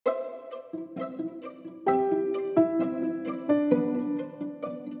Hey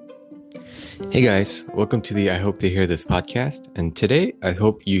guys, welcome to the I Hope They Hear This podcast. And today, I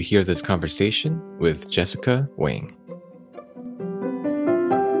hope you hear this conversation with Jessica Wang.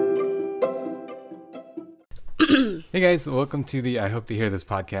 Hey guys, welcome to the I Hope They Hear This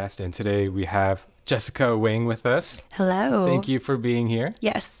podcast. And today we have Jessica Wang with us. Hello. Thank you for being here.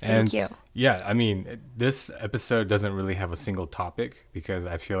 Yes, thank you. Yeah, I mean, this episode doesn't really have a single topic because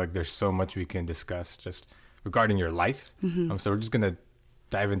I feel like there's so much we can discuss just regarding your life. So we're just going to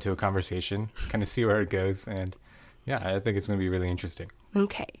dive into a conversation, kind of see where it goes. And yeah, I think it's going to be really interesting.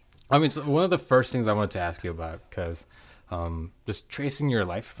 Okay. I mean, so one of the first things I wanted to ask you about, because just tracing your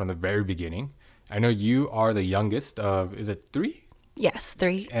life from the very beginning, I know you are the youngest of, is it 3? Yes,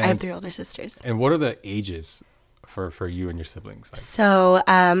 3. I have 3 older sisters. And what are the ages for you and your siblings? Like? So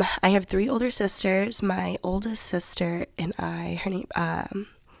I have 3 older sisters. My oldest sister and I, her name,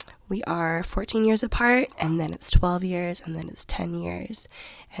 we are 14 years apart, and then it's 12 years, and then it's 10 years.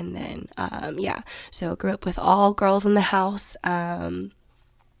 And then, so grew up with all girls in the house. I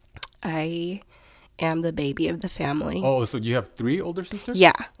am the baby of the family. Oh, so you have 3 older sisters?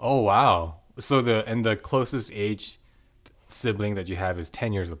 Yeah. Oh, wow. So the closest age sibling that you have is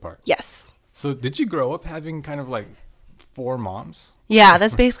 10 years apart. Yes. So did you grow up having kind of like 4 moms? Yeah,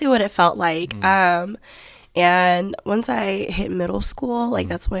 that's basically what it felt like. And once I hit middle school, like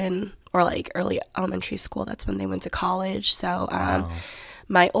that's when, or like early elementary school, that's when they went to college. So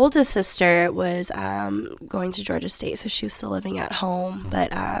my oldest sister was going to Georgia State, so she was still living at home.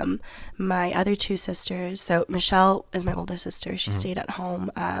 But my other 2 sisters, so Michelle is my oldest sister. She stayed at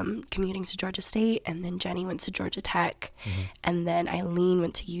home commuting to Georgia State, and then Jenny went to Georgia Tech, and then Eileen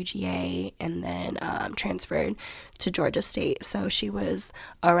went to UGA, and then transferred to Georgia State. So she was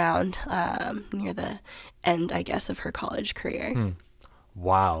around near the end, I guess, of her college career.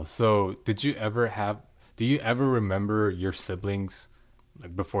 Wow. So do you ever remember your siblings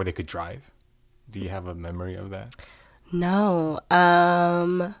like before they could drive? Do you have a memory of that? No.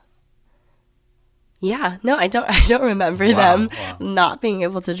 Yeah, no, I don't remember them not being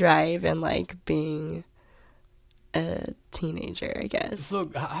able to drive and like being a teenager, I guess.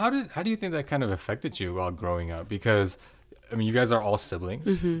 So how do you think that kind of affected you while growing up? Because I mean, you guys are all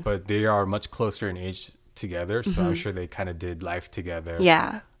siblings, but they are much closer in age together, so I'm sure they kind of did life together.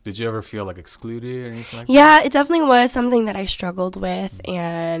 Yeah. Did you ever feel like excluded or anything like that? Yeah, it definitely was something that I struggled with,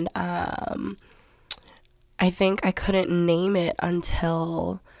 and I think I couldn't name it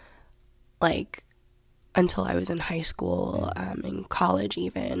until I was in high school, in college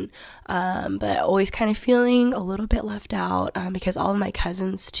even, but always kind of feeling a little bit left out because all of my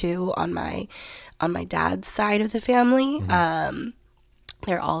cousins too on my dad's side of the family,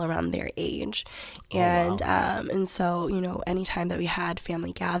 they're all around their age. And and so, you know, anytime that we had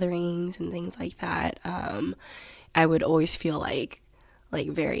family gatherings and things like that, I would always feel like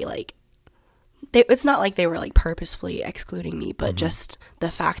very like it's not like they were like purposefully excluding me, but just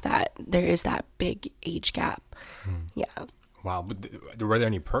the fact that there is that big age gap. Yeah. Wow. But were there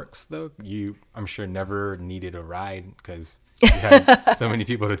any perks though? You, I'm sure, never needed a ride because you had so many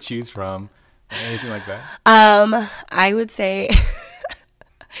people to choose from. Anything like that? I would say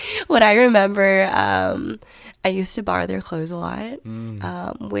what I remember, I used to borrow their clothes a lot,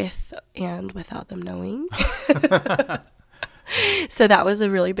 with and without them knowing. So that was a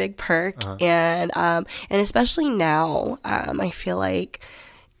really big perk. And especially now, I feel like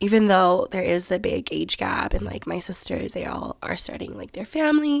even though there is the big age gap and like my sisters, they all are starting like their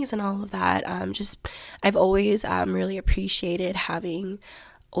families and all of that, I've always really appreciated having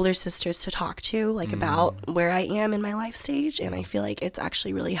older sisters to talk to like about where I am in my life stage, and I feel like it's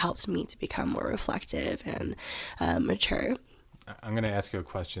actually really helped me to become more reflective and mature. I'm gonna ask you a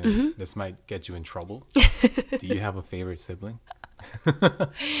question. This might get you in trouble. Do you have a favorite sibling?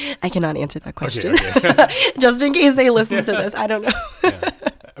 I cannot answer that question. Okay. Just in case they listen to this, I don't know. Yeah.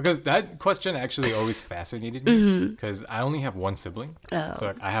 Because that question actually always fascinated me because I only have one sibling, so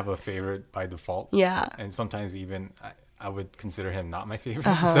like, I have a favorite by default. Yeah. And sometimes even I would consider him not my favorite.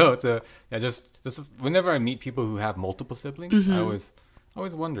 So just whenever I meet people who have multiple siblings, I always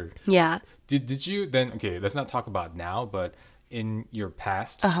wondered. Yeah. Did you then? Okay, let's not talk about now, but in your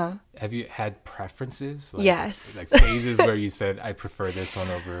past, have you had preferences? Like, yes. Like phases where you said, I prefer this one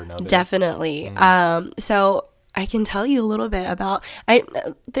over another? Definitely. So I can tell you a little bit about, I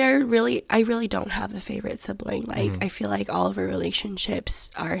really don't have a favorite sibling. Like, I feel like all of our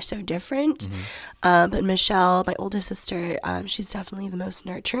relationships are so different. But Michelle, my oldest sister, she's definitely the most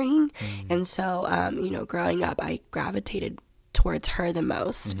nurturing. And so, growing up, I gravitated towards her the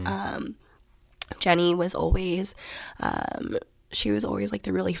most. Jenny was always she was always like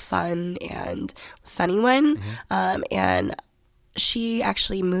the really fun and funny one. And she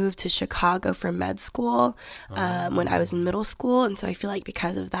actually moved to Chicago for med school when I was in middle school. And so I feel like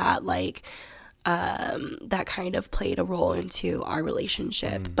because of that, like, that kind of played a role into our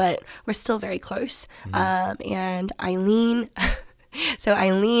relationship, but we're still very close. And Eileen, so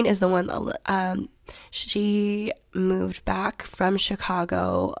Eileen is the one that, she moved back from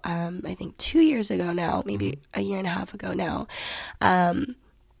Chicago, I think 2 years ago now, maybe a year and a half ago now.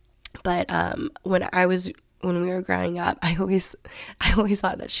 But when we were growing up, I always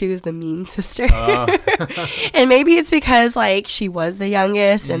thought that she was the mean sister. And maybe it's because like she was the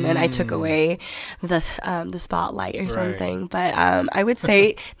youngest and then I took away the spotlight or something. But I would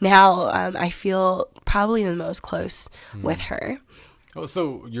say now I feel probably the most close with her. Oh,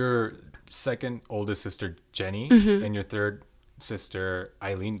 so your second oldest sister, Jenny, and your third sister,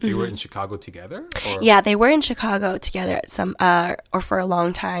 Eileen, they were in Chicago together? Or? Yeah, they were in Chicago together at some or for a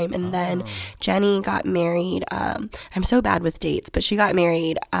long time, and then Jenny got married. I'm so bad with dates, but she got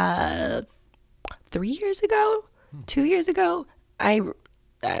married 3 years ago, 2 years ago.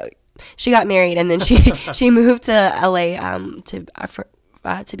 She got married, and then she moved to LA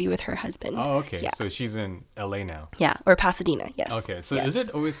to be with her husband. Oh, okay. Yeah. So she's in LA now. Yeah, or Pasadena. Yes. Okay. So yes. Is it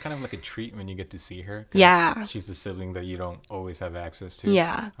always kind of like a treat when you get to see her? 'Cause yeah. she's a sibling that you don't always have access to.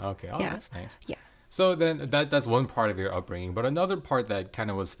 Yeah. Okay. Oh, yeah. that's nice. Yeah. So then that's one part of your upbringing, but another part that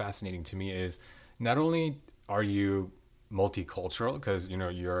kind of was fascinating to me is not only are you multicultural because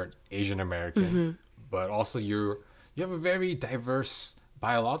you're Asian American, but also you have a very diverse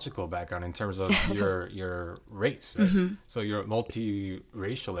biological background in terms of your race, right? So you're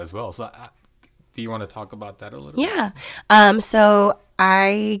multiracial as well. So do you want to talk about that a little bit? Yeah. So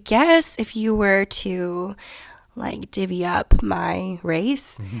I guess if you were to like divvy up my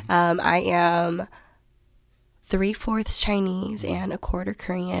race, I am 3/4 Chinese and 1/4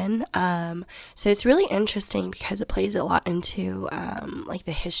 Korean. So it's really interesting because it plays a lot into like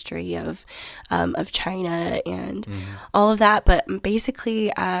the history of China and all of that. But basically,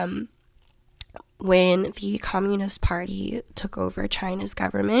 when the Communist Party took over China's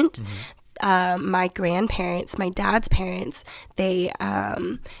government, my grandparents, my dad's parents, they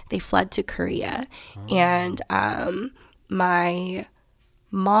fled to Korea, and my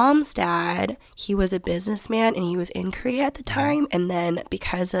mom's dad, he was a businessman and he was in Korea at the time, and then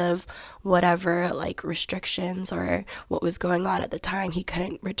because of whatever like restrictions or what was going on at the time, he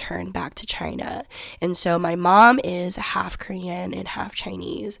couldn't return back to China. And so my mom is half Korean and half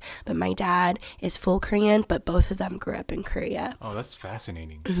Chinese, but my dad is full Korean, but both of them grew up in Korea. Oh, that's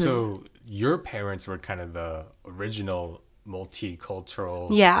fascinating. So your parents were kind of the original multicultural.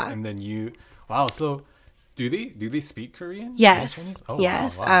 Yeah. And then wow, so do they speak Korean? Yes. Oh,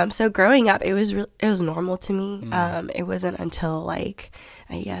 yes. wow. So growing up, it was normal to me. It wasn't until like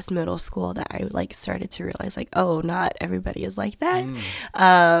I guess middle school that I like started to realize like, oh, not everybody is like that.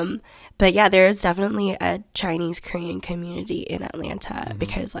 But yeah, there's definitely a Chinese Korean community in Atlanta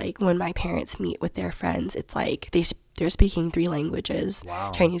because like when my parents meet with their friends, it's like they're speaking 3 languages: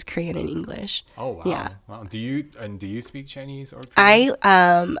 Chinese, Korean, and English. Oh wow! Yeah. Wow. Do you speak Chinese or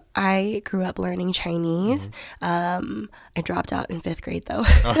Korean? I grew up learning Chinese. I dropped out in 5th grade though.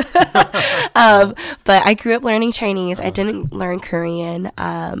 But I grew up learning Chinese. I didn't learn Korean.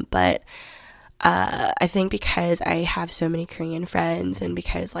 But I think because I have so many Korean friends and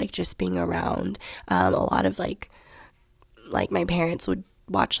because like just being around a lot of like my parents would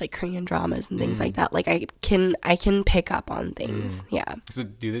watch like Korean dramas and things like that, like I can pick up on things. Yeah. So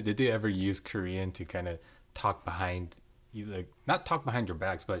did they ever use Korean to kind of talk behind you, like not talk behind your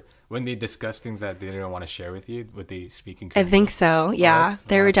backs, but when they discuss things that they didn't want to share with you, would they speak in Korean? I think so. Yeah.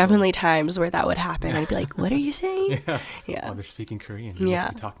 There were definitely cool. times where that would happen. I'd be like, what are you saying? Yeah. Oh, they're speaking Korean. They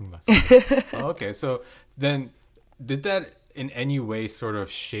must be talking about something. Okay. So then did that in any way sort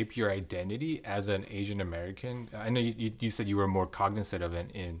of shape your identity as an Asian American? I know you said you were more cognizant of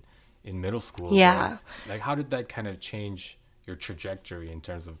it in middle school. Yeah. Like how did that kind of change your trajectory in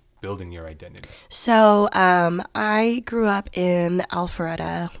terms of building your identity? So I grew up in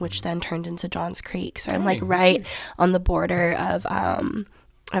Alpharetta, which then turned into Johns Creek. So I'm like right on the border of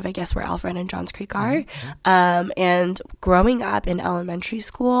I guess where Alpharetta and Johns Creek are. And growing up in elementary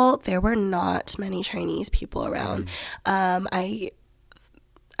school, there were not many Chinese people around. I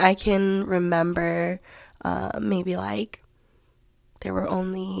can remember maybe like there were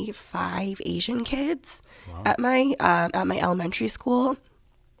only 5 Asian kids at my elementary school.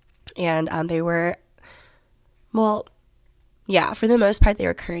 And they were, well, yeah, for the most part, they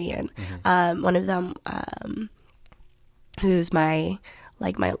were Korean. One of them, who's my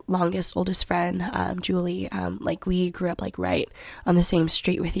like my oldest friend, Julie, like we grew up like right on the same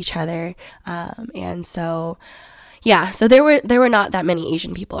street with each other. And so, yeah, so there were not that many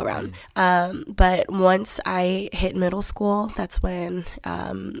Asian people around. But once I hit middle school, that's when,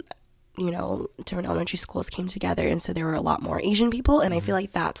 different elementary schools came together, and so there were a lot more Asian people, and I feel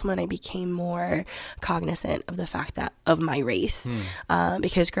like that's when I became more cognizant of the fact that of my race,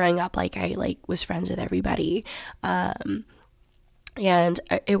 because growing up, like I like was friends with everybody, and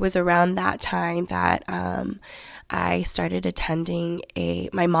it was around that time that I started attending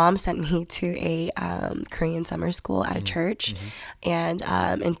my mom sent me to a Korean summer school at a church,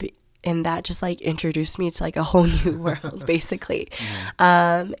 and that just like introduced me to like a whole new world, basically.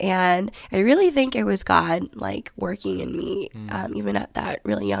 And I really think it was God like working in me, even at that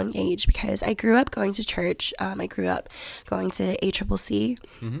really young age, because I grew up going to church. I grew up going to ACCC.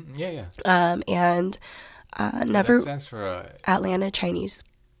 And never that stands for Atlanta Chinese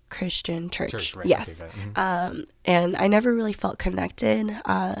Christian Church. Right? Yes. And I never really felt connected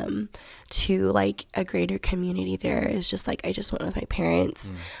to like a greater community there. It's just like I just went with my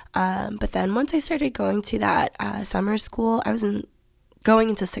parents. But then once I started going to that summer school, I was going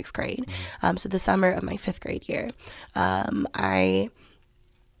into 6th grade. So the summer of my 5th grade year, I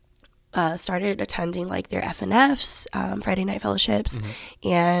started attending like their FNFs, Friday night fellowships,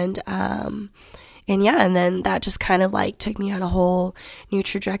 and then that just kind of like took me on a whole new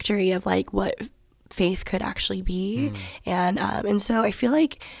trajectory of like what faith could actually be. And so I feel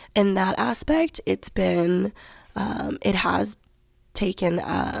like in that aspect, it's been, it has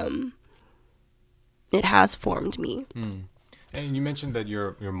formed me. And you mentioned that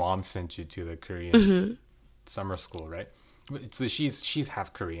your mom sent you to the Korean summer school, right? So she's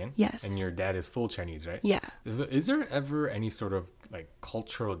half Korean. Yes. And your dad is full Chinese, right? Yeah. Is there ever any sort of like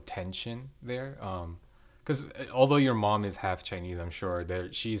cultural tension there? Because although your mom is half Chinese, I'm sure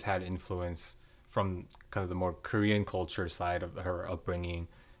she's had influence from kind of the more Korean culture side of her upbringing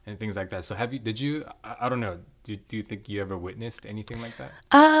and things like that. So I don't know, do you think you ever witnessed anything like that?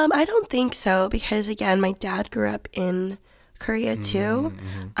 I don't think so, because again, my dad grew up in Korea too.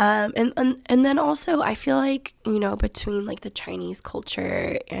 And then also I feel like, between like the Chinese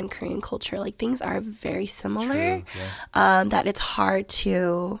culture and Korean culture, like things are very similar. True, yeah. That it's hard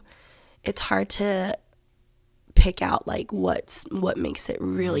to pick out like what makes it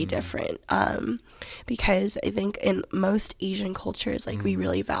really different, because I think in most Asian cultures, like we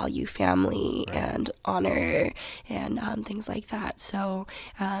really value family and honor and things like that. So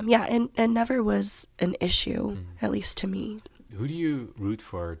and it never was an issue, at least to me. Who do you root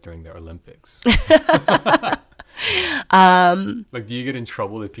for during the Olympics? Like, do you get in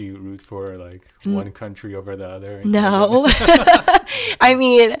trouble if you root for like one country over the other? No. I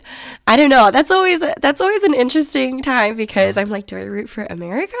mean, I don't know. That's always an interesting time, because I'm like, do I root for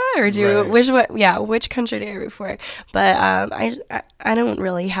America or which country do I root for? But I don't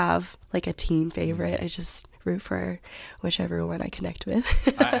really have like a team favorite. I just root for whichever one I connect with.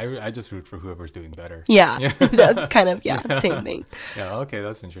 I just root for whoever's doing better. Yeah. That's kind of same thing. Yeah, okay,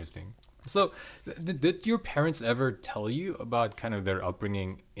 that's interesting. So, did your parents ever tell you about kind of their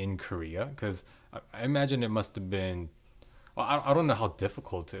upbringing in Korea? Because I imagine it must have been, well, I don't know how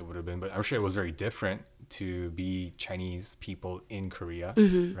difficult it would have been, but I'm sure it was very different to be Chinese people in Korea,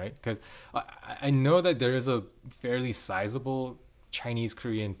 right? Because I know that there is a fairly sizable Chinese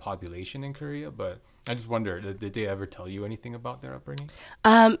Korean population in Korea, but I just wonder, did they ever tell you anything about their upbringing?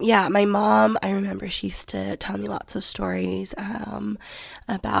 Yeah, my mom, I remember she used to tell me lots of stories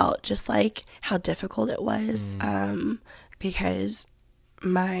about just like how difficult it was, because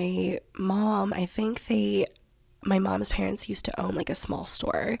my mom, my mom's parents used to own like a small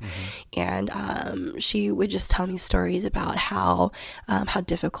store, and she would just tell me stories about how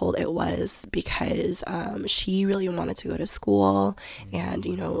difficult it was, because she really wanted to go to school, and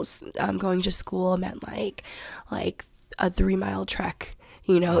going to school meant like a 3-mile trek,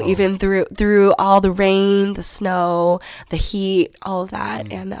 even through all the rain, the snow, the heat, all of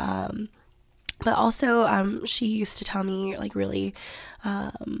that. And but also she used to tell me like really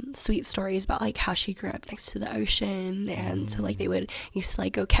sweet stories about like how she grew up next to the ocean, and so like they used to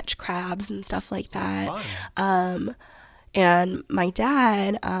like go catch crabs and stuff like that. And my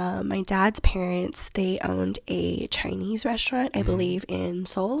dad's parents, they owned a Chinese restaurant, I believe, in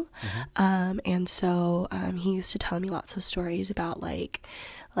Seoul. And so he used to tell me lots of stories about like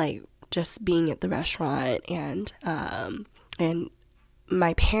just being at the restaurant, and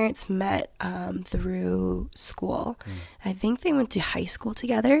my parents met through school. I think they went to high school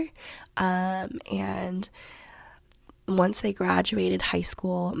together, and once they graduated high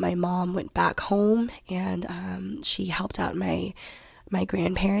school, my mom went back home, and she helped out my my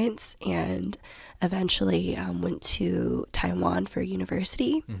grandparents, and eventually went to Taiwan for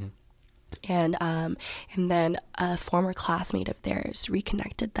university. And then a former classmate of theirs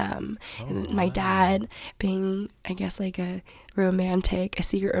reconnected them. And my dad, being, I guess, like a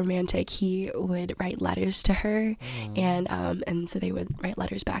secret romantic, he would write letters to her, and so they would write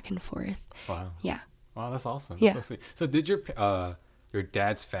letters back and forth. Wow. Yeah. Wow, that's awesome. Yeah. That's so sweet. So did your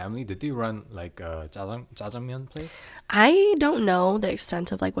dad's family, did they run like a jjajangmyeon place? I don't know the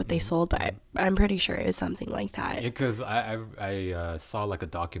extent of like what they sold, but I'm pretty sure it was something like that. Because I saw like a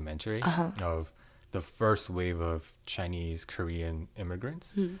documentary of the first wave of Chinese Korean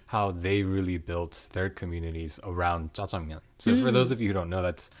immigrants, how they really built their communities around jjajangmyeon. So for those of you who don't know,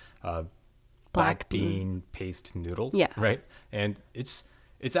 that's black bean paste noodle. Yeah. Right. And it's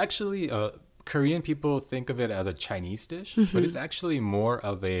actually Korean people think of it as a Chinese dish, but it's actually more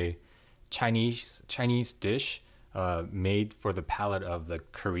of a Chinese dish made for the palate of the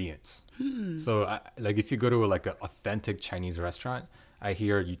Koreans. So like if you go to like an authentic Chinese restaurant, I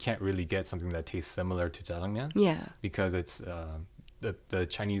hear you can't really get something that tastes similar to jjajangmyeon. Yeah. Because it's the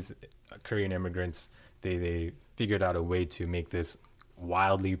Chinese Korean immigrants, they figured out a way to make this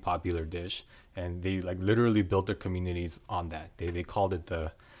wildly popular dish, and they like literally built their communities on that. They called it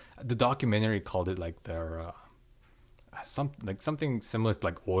the documentary called it like their something similar to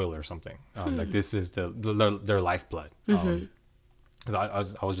like oil or something. Like this is their lifeblood. 'Cause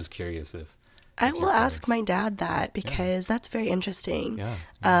I was just curious if I will ask my dad that, because that's very interesting.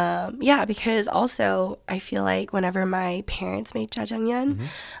 Yeah. Yeah, because also I feel like whenever my parents made jjajangmyeon,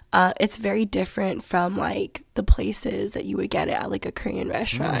 it's very different from like the places that you would get it at like a Korean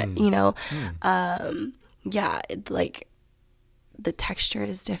restaurant, you know? Yeah, like the texture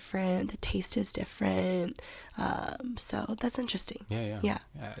is different, the taste is different. So that's interesting. Yeah.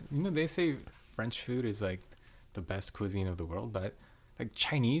 You know, they say French food is like the best cuisine of the world, but like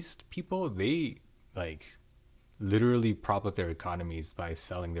Chinese people, they like literally prop up their economies by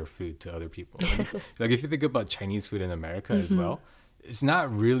selling their food to other people. Like if you think about Chinese food in America as well, it's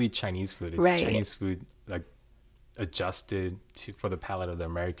not really Chinese food. It's Chinese food like adjusted for the palate of the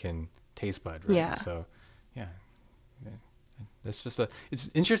American taste bud, right? Yeah. So yeah. That's just it's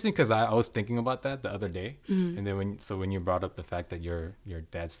interesting because I was thinking about that the other day, and then when you brought up the fact that your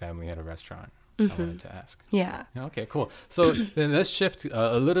dad's family had a restaurant, I wanted to ask. Yeah. Okay, cool. So then let's shift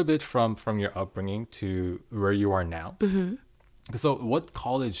a little bit from your upbringing to where you are now. So what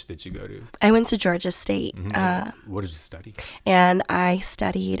college did you go to? I went to Georgia State. What did you study? And I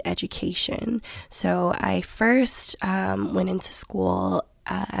studied education. So I first went into school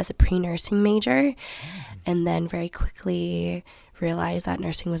as a pre-nursing major, and then very quickly realized that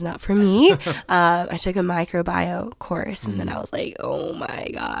nursing was not for me. I took a microbiome course, and then I was like, oh my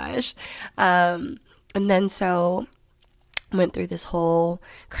gosh. And then so went through this whole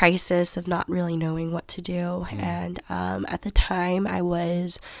crisis of not really knowing what to do. And at the time I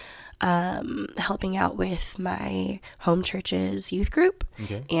was helping out with my home church's youth group.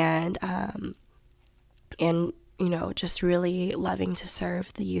 Okay. And you know, just really loving to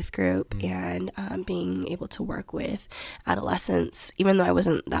serve the youth group and being able to work with adolescents, even though I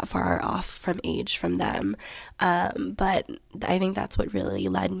wasn't that far off from age from them. But I think that's what really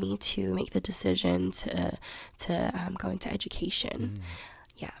led me to make the decision to go into education.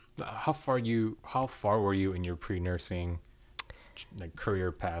 Yeah. How far were you in your pre-nursing like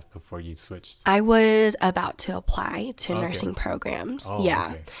career path before you switched? I was about to apply to nursing programs. Oh,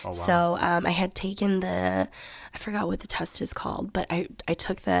 yeah. okay. Oh, wow. So I had taken I forgot what the test is called, but I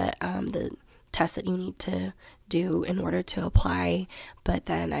took the test that you need to do in order to apply. But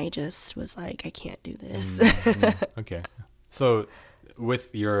then I just was like, I can't do this. Okay. So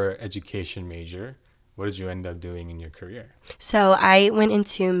with your education major, what did you end up doing in your career? So I went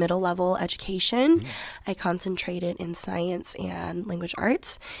into middle level education. I concentrated in science and language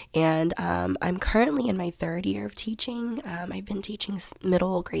arts. And I'm currently in my third year of teaching. I've been teaching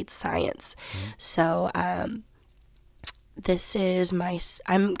middle grade science. So I'm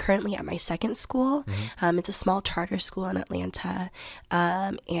currently at my second school. It's a small charter school in Atlanta.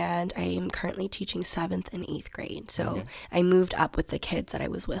 And I'm currently teaching 7th and 8th grade. So I moved up with the kids that I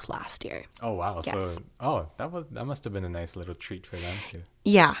was with last year. Oh, wow. Yes. So, that must have been a nice little treat for them too.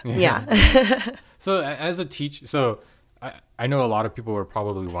 Yeah. So as a teacher, I know a lot of people were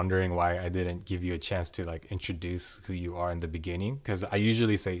probably wondering why I didn't give you a chance to like introduce who you are in the beginning, because I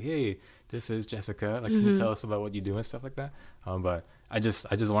usually say, hey, this is Jessica, like can you tell us about what you do and stuff like that. But I just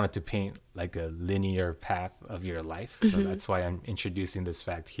wanted to paint like a linear path of your life, so that's why I'm introducing this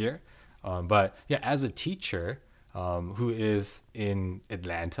fact here. But yeah, as a teacher who is in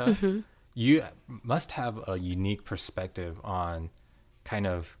Atlanta, you must have a unique perspective on kind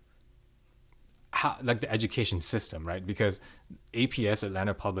of how, like the education system, right? Because APS,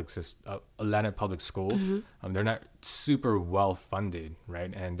 Atlanta Public Schools, they're not super well funded,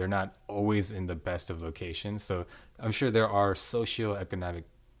 right? And they're not always in the best of locations. So I'm sure there are socioeconomic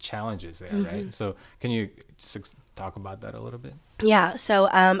challenges there, right? So can you just talk about that a little bit? Yeah, so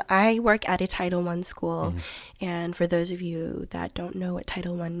I work at a Title I school, and for those of you that don't know what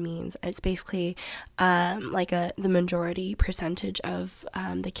Title I means, it's basically the majority percentage of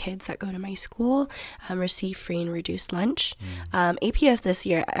the kids that go to my school receive free and reduced lunch. APS this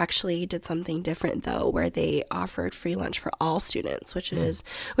year actually did something different though, where they offered free lunch for all students, which is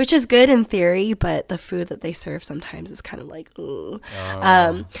good in theory, but the food that they serve sometimes is kind of like, ooh.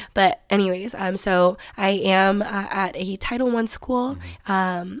 But anyways, so I am at a Title I school.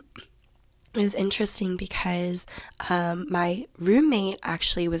 It was interesting because my roommate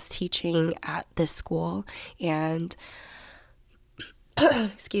actually was teaching at this school, and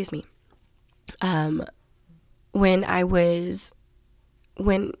excuse me, when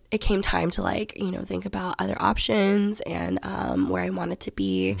it came time to think about other options and where I wanted to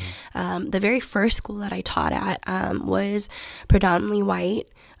be, the very first school that I taught at was predominantly white.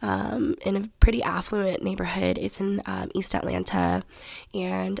 In a pretty affluent neighborhood. It's in East Atlanta,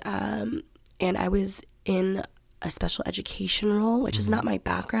 and I was in a special education role, which is not my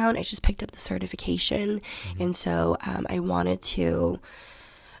background. I just picked up the certification, and so I wanted to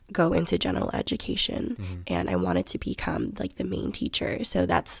go into general education, and I wanted to become like the main teacher. So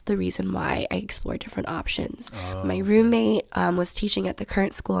that's the reason why I explored different options. My roommate was teaching at the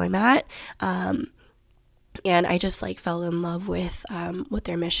current school I'm at. And I just fell in love with what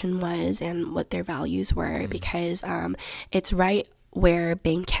their mission was and what their values were, because it's right where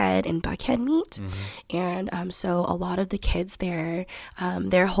Bankhead and Buckhead meet. And so a lot of the kids there,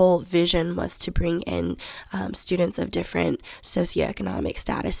 their whole vision was to bring in students of different socioeconomic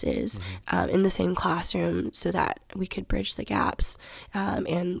statuses in the same classroom so that we could bridge the gaps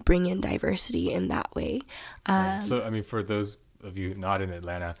and bring in diversity in that way. So, I mean, for those of you not in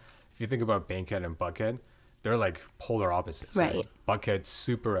Atlanta, if you think about Bankhead and Buckhead, they're like polar opposites. Right. Buckhead,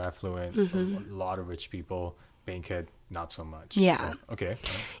 super affluent, a lot of rich people. Bankhead, not so much. Yeah. So, okay.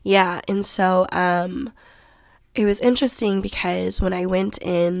 Yeah. And so it was interesting because when I went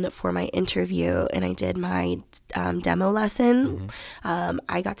in for my interview and I did my demo lesson,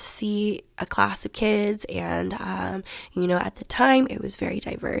 I got to see a class of kids, and at the time it was very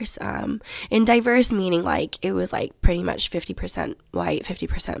diverse. And diverse meaning it was pretty much 50% white,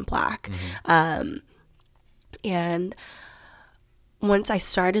 50% black. And once I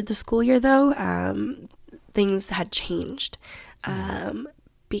started the school year, though, things had changed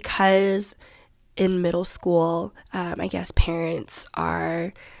because in middle school, I guess parents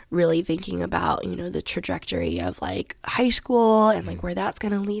are really thinking about, the trajectory of high school and where that's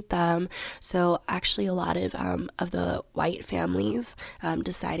going to lead them. So actually a lot of the white families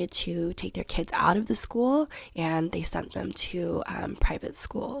decided to take their kids out of the school, and they sent them to private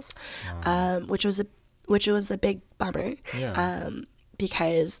schools, which was a big bummer.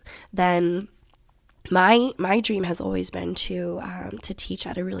 Because then my dream has always been to teach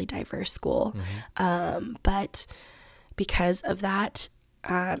at a really diverse school, but because of that,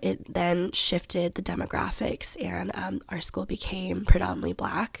 it then shifted the demographics, and our school became predominantly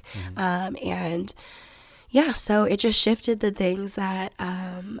black, and yeah, so it just shifted the things that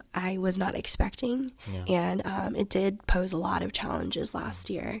I was not expecting, and it did pose a lot of challenges last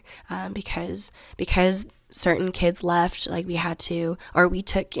year, because certain kids left, we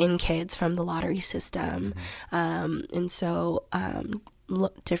took in kids from the lottery system, and so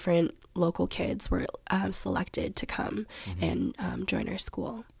different local kids were selected to come and join our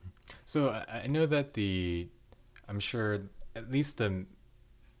school. So I know that I'm sure at least the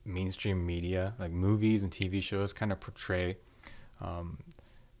mainstream media, like movies and TV shows, kind of portray how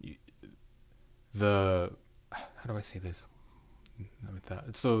do I say this?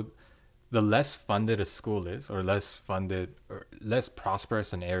 So the less funded a school is, or less funded or less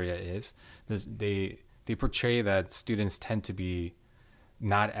prosperous an area is, they portray that students tend to be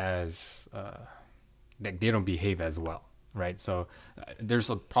not as they don't behave as well, right? So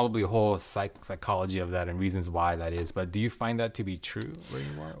there's probably a whole psychology of that and reasons why that is. But do you find that to be true where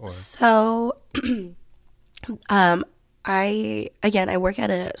you are? Or? So, I work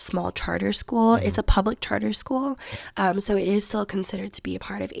at a small charter school. It's a public charter school, so it is still considered to be a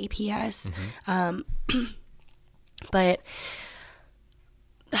part of APS. But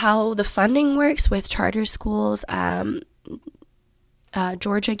how the funding works with charter schools,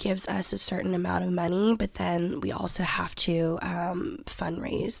 Georgia gives us a certain amount of money, but then we also have to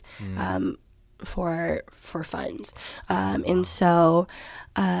fundraise for funds. And so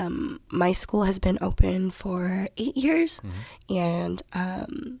my school has been open for 8 years, and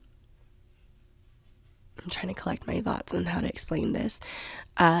I'm trying to collect my thoughts on how to explain this.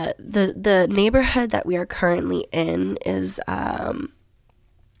 The neighborhood that we are currently in is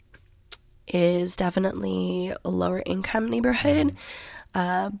definitely a lower income neighborhood.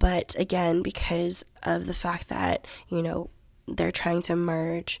 But again, because of the fact that, they're trying to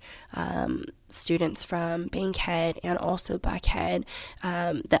merge students from Bankhead and also Buckhead,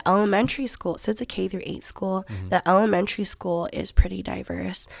 the elementary school, so it's a K through 8 school, the elementary school is pretty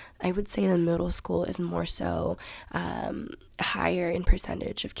diverse. I would say the middle school is more so higher in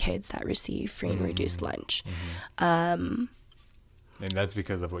percentage of kids that receive free and reduced lunch. And that's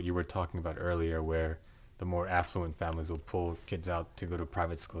because of what you were talking about earlier, where the more affluent families will pull kids out to go to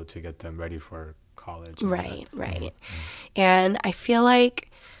private school to get them ready for college. Right. And I feel like,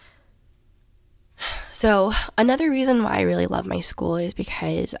 so another reason why I really love my school is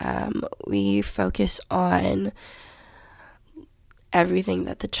because we focus on everything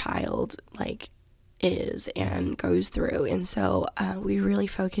that the child is and goes through. And so we really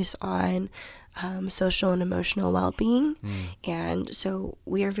focus on social and emotional well-being. And so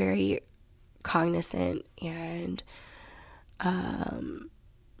we are very cognizant and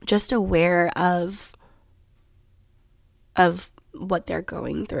just aware of what they're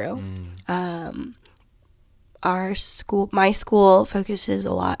going through. My school focuses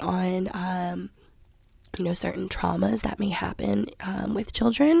a lot on certain traumas that may happen with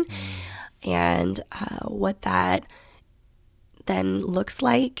children, and what that then looks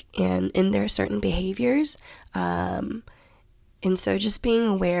like in their certain behaviors. And so just being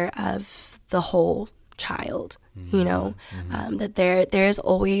aware of the whole child, that there's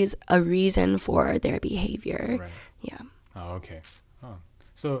always a reason for their behavior. Right. Yeah. Oh, okay. Oh.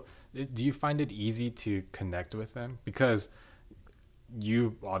 So do you find it easy to connect with them? Because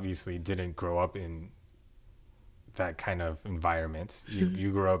you obviously didn't grow up in that kind of environment.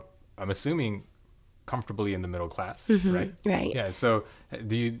 You grew up, I'm assuming, comfortably in the middle class, right? Right. Yeah. So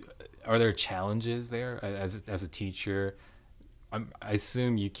are there challenges there as a teacher? I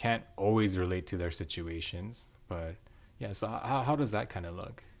assume you can't always relate to their situations, but yeah. So how does that kind of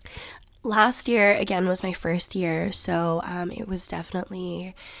look? Last year, again, was my first year, so it was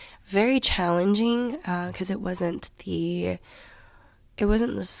definitely very challenging because it wasn't the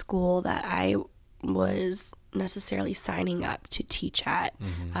school that I was necessarily signing up to teach at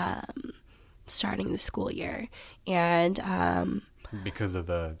starting the school year, and because of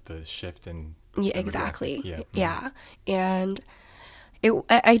the shift in exactly. Yeah. And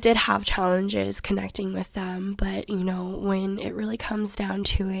I did have challenges connecting with them, but when it really comes down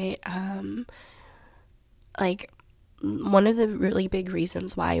to it, one of the really big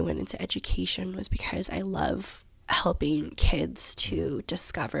reasons why I went into education was because I love helping kids to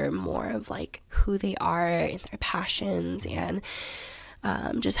discover more of who they are and their passions, and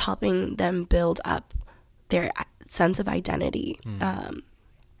just helping them build up their sense of identity.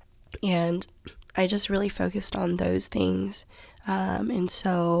 And I just really focused on those things. And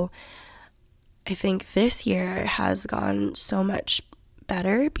so I think this year has gone so much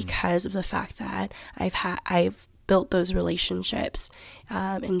better because of the fact that I've built those relationships.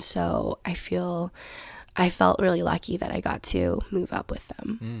 And so I felt really lucky that I got to move up with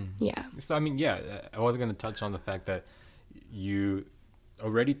them. Yeah. So, I was going to touch on the fact that you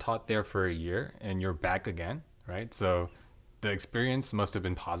already taught there for a year and you're back again, right? So the experience must have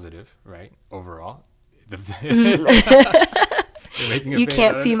been positive, right? Overall. You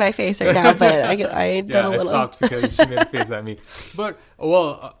can't see my face right now, but I did a little. I stopped because she made a face at me. But,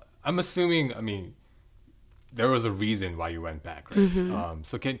 I'm assuming, there was a reason why you went back, right?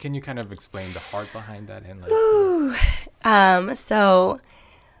 So can you kind of explain the heart behind that? And so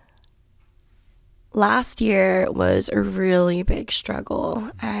last year was a really big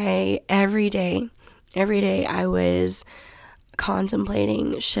struggle. Every day I was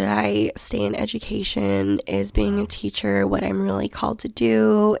contemplating, should I stay in education? Is being a teacher what I'm really called to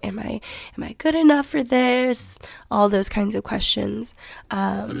do? Am I good enough for this? All those kinds of questions.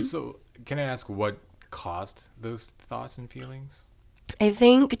 So can I ask what caused those thoughts and feelings? I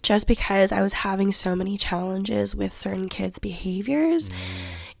think just because I was having so many challenges with certain kids' behaviors,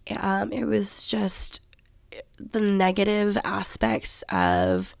 it was just the negative aspects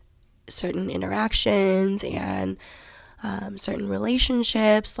of certain interactions and certain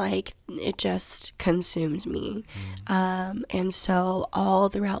relationships, it just consumed me. And so all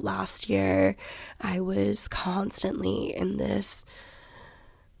throughout last year, I was constantly in this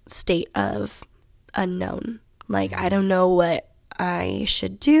state of unknown. I don't know what I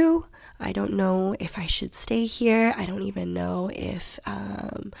should do. I don't know if I should stay here. I don't even know if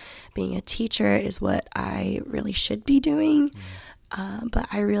being a teacher is what I really should be doing. But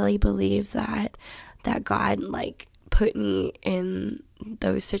I really believe that God like put me in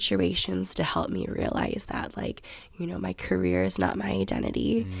those situations to help me realize that, like, you know, my career is not my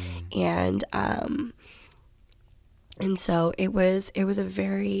identity. And so it was a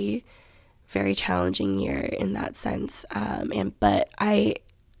very, very challenging year in that sense. But I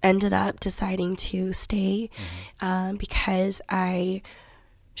ended up deciding to stay because I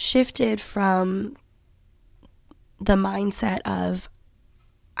shifted from the mindset of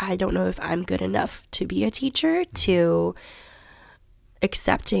I don't know if I'm good enough to be a teacher to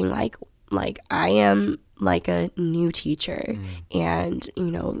accepting like I am like a new teacher and, you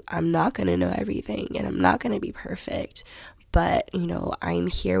know, I'm not going to know everything and I'm not going to be perfect, but, you know, I'm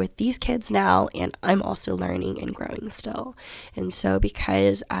here with these kids now and I'm also learning and growing still. And so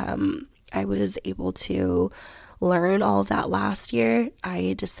because I was able to learn all of that last year,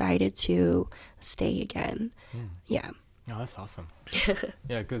 I decided to stay again. Yeah. Oh, that's awesome.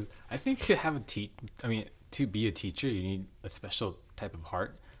 Yeah, because I think to have to be a teacher, you need a special type of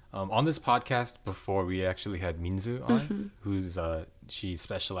heart. On this podcast before, we actually had Minzu on, who's she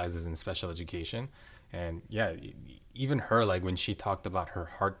specializes in special education, and yeah, even her, like when she talked about her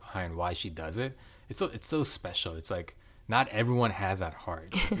heart behind why she does it, it's so special. It's like not everyone has that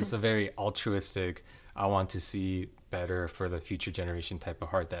heart. It's a very altruistic, I want to see better for the future generation type of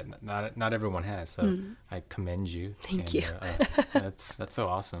heart that not everyone has. So I commend you. Thank you. That's so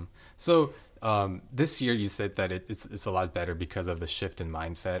awesome. So this year you said that it's a lot better because of the shift in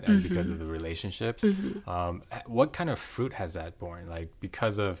mindset and because of the relationships. What kind of fruit has that borne? Like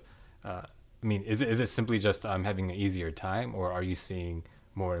because of, is it simply just having an easier time, or are you seeing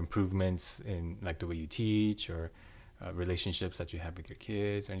more improvements in like the way you teach or relationships that you have with your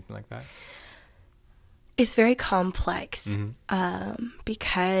kids or anything like that? It's very complex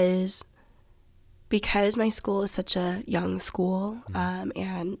because my school is such a young school,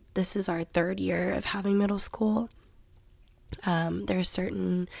 and this is our third year of having middle school. There are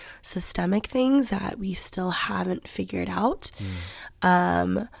certain systemic things that we still haven't figured out.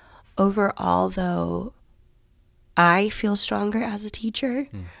 Overall, though, I feel stronger as a teacher.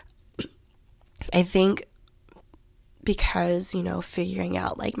 I think because, you know, figuring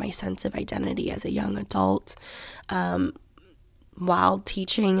out like my sense of identity as a young adult, while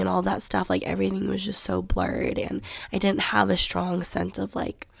teaching and all that stuff, like everything was just so blurred and I didn't have a strong sense of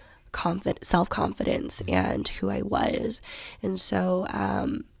like self-confidence and who I was. And so I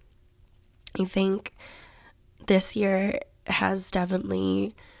think this year has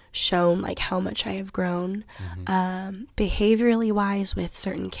definitely shown like how much I have grown. Behaviorally wise with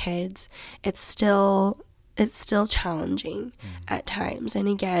certain kids, it's still challenging at times. And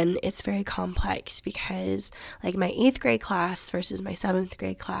again, it's very complex because like my 8th grade class versus my 7th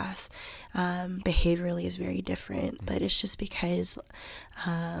grade class, behaviorally is very different. But it's just because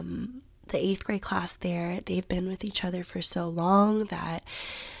the 8th grade class they've been with each other for so long that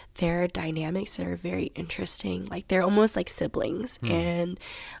their dynamics are very interesting. Like they're almost like siblings. And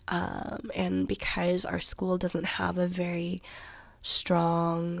because our school doesn't have a very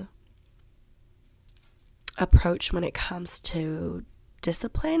strong approach when it comes to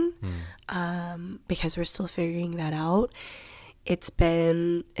discipline, because we're still figuring that out, it's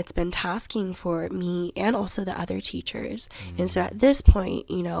been tasking for me and also the other teachers. And so at this point,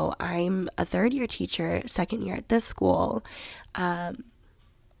 you know, I'm a 3rd year teacher, 2nd year at this school,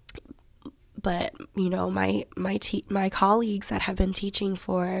 but you know, my colleagues that have been teaching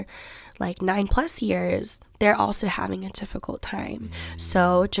for like 9+ years, they're also having a difficult time.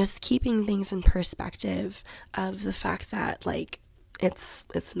 So just keeping things in perspective of the fact that like it's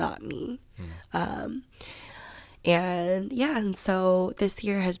not me. And so this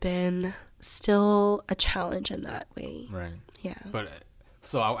year has been still a challenge in that way. Right. Yeah. But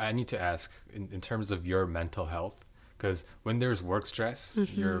so I need to ask in terms of your mental health, because when there's work stress,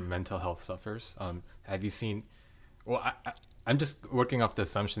 your mental health suffers. Have you seen? Well, I'm just working off the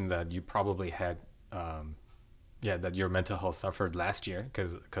assumption that you probably had, that your mental health suffered last year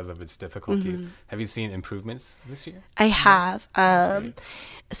because of its difficulties. Have you seen improvements this year? I have.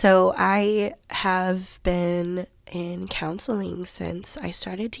 So I have been in counseling since I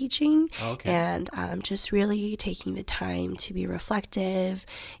started teaching. And just really taking the time to be reflective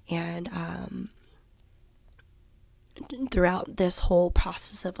and throughout this whole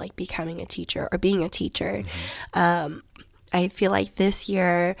process of like becoming a teacher or being a teacher, I feel like this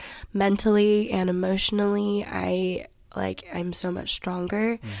year mentally and emotionally I'm so much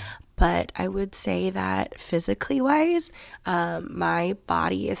stronger. But I would say that physically wise, my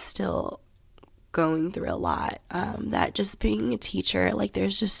body is still going through a lot. That just being a teacher, like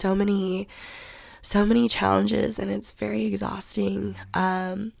there's just so many challenges, and it's very exhausting.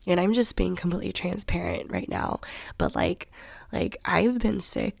 And I'm just being completely transparent right now. But like I've been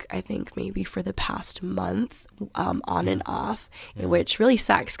sick, I think maybe for the past month, on and off, which really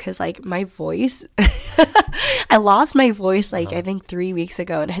sucks because like my voice, I lost my voice like I think 3 weeks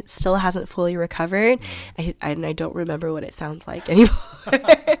ago, and it still hasn't fully recovered. I don't remember what it sounds like anymore.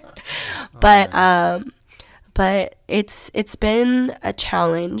 But it's been a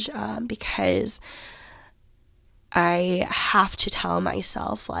challenge, because I have to tell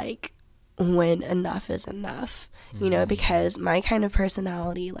myself like when enough is enough, you know, because my kind of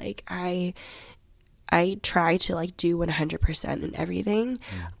personality, like I try to like do 100% in everything,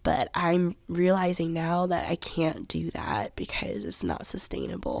 but I'm realizing now that I can't do that because it's not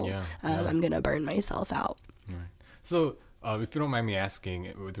sustainable. I'm gonna burn myself out. Right. So if you don't mind me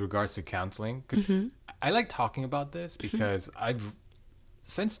asking, with regards to counseling, because I like talking about this because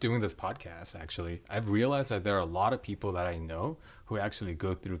since doing this podcast, actually, I've realized that there are a lot of people that I know who actually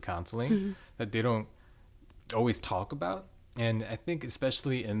go through counseling that they don't always talk about. And I think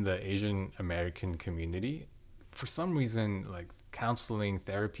especially in the Asian American community, for some reason, like counseling,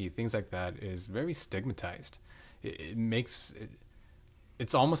 therapy, things like that is very stigmatized. It's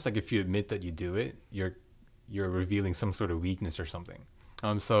almost like if you admit that you do it, you're revealing some sort of weakness or something.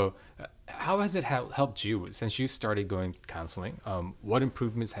 So how has it helped you since you started going counseling? What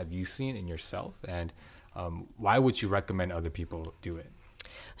improvements have you seen in yourself, and why would you recommend other people do it?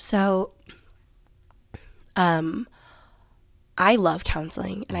 So, I love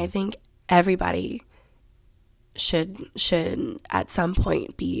counseling, and I think everybody should at some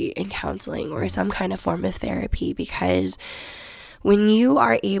point be in counseling or some kind of form of therapy, because when you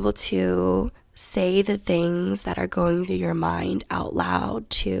are able to say the things that are going through your mind out loud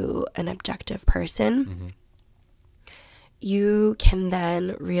to an objective person, you can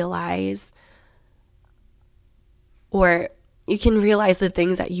then realize, or you can realize the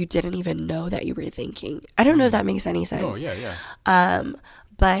things that you didn't even know that you were thinking. I don't know if that makes any sense. Oh, yeah.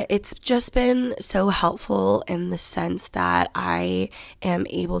 But it's just been so helpful in the sense that I am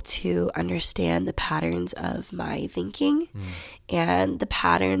able to understand the patterns of my thinking and the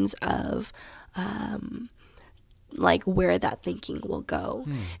patterns of like where that thinking will go.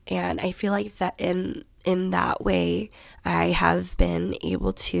 And I feel like that in that way, I have been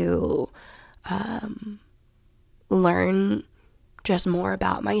able to learn just more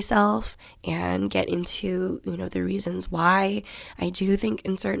about myself and get into, you know, the reasons why I do think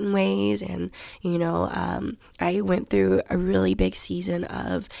in certain ways. And, you know, I went through a really big season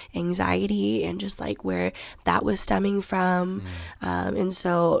of anxiety and just like where that was stemming from. And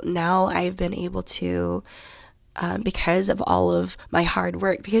so now I've been able to, because of all of my hard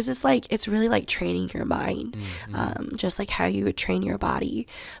work, because it's really like training your mind, just like how you would train your body.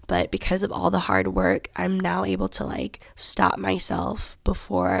 But because of all the hard work, I'm now able to like stop myself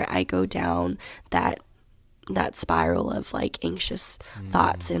before I go down that spiral of like anxious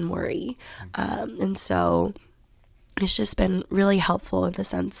thoughts and worry. And so it's just been really helpful in the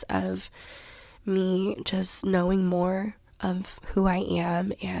sense of me just knowing more of who I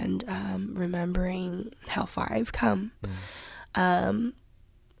am and remembering how far I've come.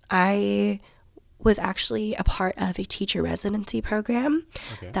 I was actually a part of a teacher residency program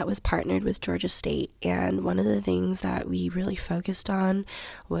that was partnered with Georgia State, and one of the things that we really focused on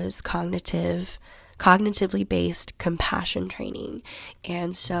was cognitively based compassion training.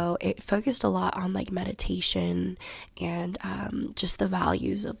 And so it focused a lot on like meditation and just the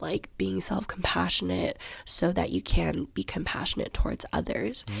values of like being self-compassionate so that you can be compassionate towards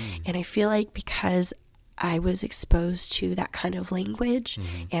others. And I feel like because I was exposed to that kind of language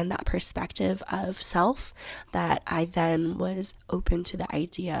and that perspective of self, that I then was open to the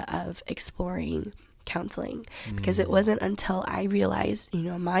idea of exploring counseling, because it wasn't until I realized, you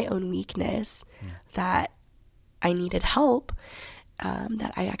know, my own weakness that I needed help,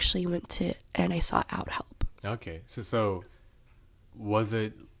 that I actually went to and I sought out help. Okay. So was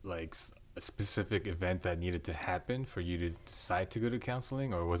it like a specific event that needed to happen for you to decide to go to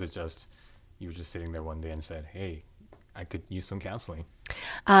counseling, or was it just you were just sitting there one day and said, hey, I could use some counseling?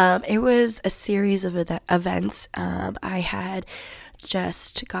 It was a series of events. I had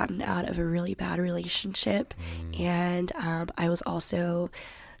just gotten out of a really bad relationship, and I was also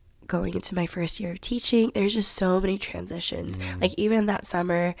going into my first year of teaching, there's just so many transitions. Like even that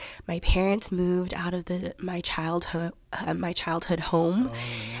summer, my parents moved out of my childhood home,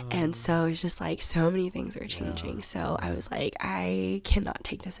 and so it's just like so many things are changing. So I was like, I cannot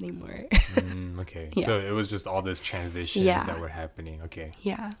take this anymore. Okay. Yeah. So it was just all this transitions that were happening. Okay.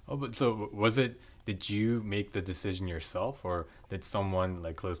 Yeah. Oh, but so did you make the decision yourself, or did someone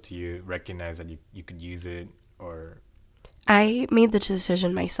like close to you recognize that you could use it, or? I made the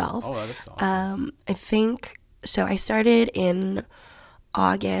decision myself. Oh, that's awesome. I think so. I started in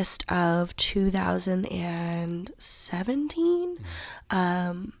August of 2017.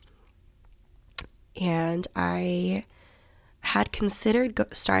 And I had considered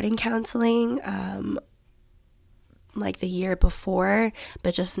starting counseling like the year before,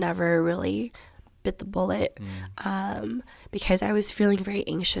 but just never really bit the bullet because I was feeling very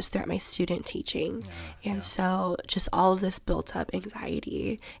anxious throughout my student teaching. So just all of this built up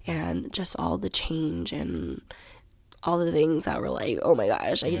anxiety and just all the change and all the things that were like, oh my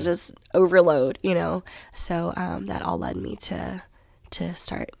gosh, I just overload, So that all led me to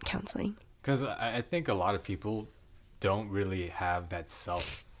start counseling. Because I think a lot of people don't really have that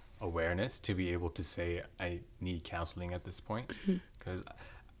self-awareness to be able to say, I need counseling at this point. Because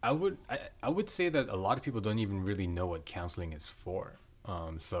I would say that a lot of people don't even really know what counseling is for.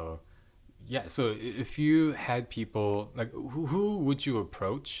 So if you had people, like, who would you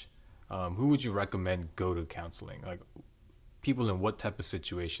approach? Who would you recommend go to counseling? Like, people in what type of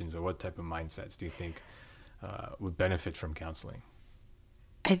situations or what type of mindsets do you think would benefit from counseling?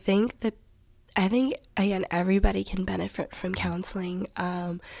 I think again, everybody can benefit from counseling.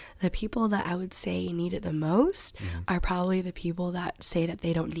 The people that I would say need it the most are probably the people that say that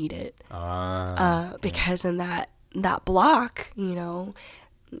they don't need it. Because in that block,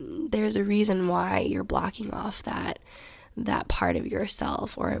 there's a reason why you're blocking off that part of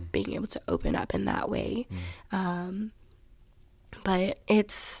yourself or being able to open up in that way. But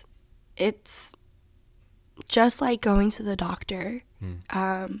it's just like going to the doctor.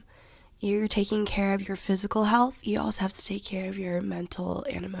 You're taking care of your physical health. You also have to take care of your mental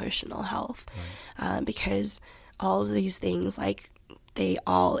and emotional health, because all of these things, like, they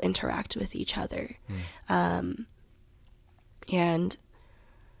all interact with each other. And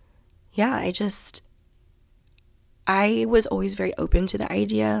yeah, I was always very open to the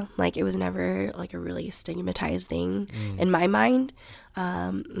idea. Like, it was never like a really stigmatized thing in my mind.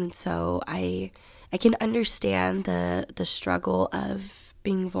 And so I can understand the struggle of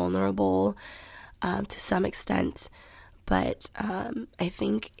being vulnerable to some extent. But I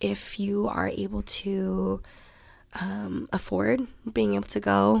think if you are able to afford being able to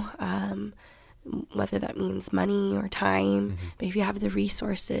go, whether that means money or time, but if you have the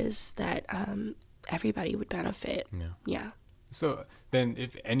resources, that everybody would benefit. Yeah. So then,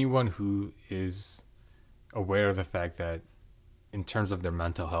 if anyone who is aware of the fact that in terms of their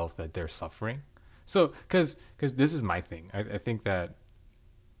mental health that they're suffering, so because this is my thing, I think that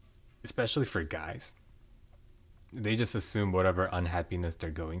especially for guys, they just assume whatever unhappiness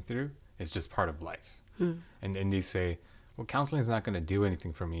they're going through is just part of life. And they say, well, counseling is not going to do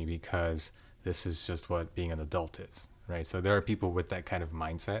anything for me because this is just what being an adult is, right? So there are people with that kind of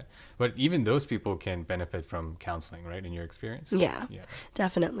mindset, but even those people can benefit from counseling, right? In your experience? Yeah.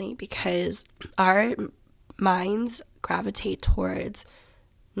 Definitely, because our minds gravitate towards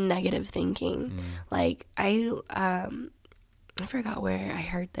negative thinking. Like, I forgot where I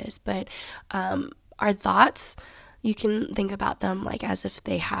heard this, but our thoughts, you can think about them like as if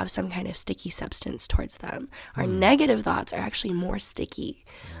they have some kind of sticky substance towards them. Our negative thoughts are actually more sticky.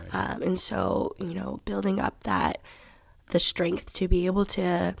 And so, building up the strength to be able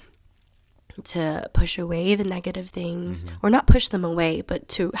to push away the negative things, or not push them away, but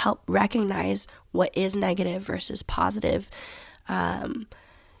to help recognize what is negative versus positive, and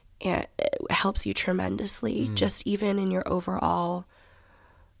it helps you tremendously, just even in your overall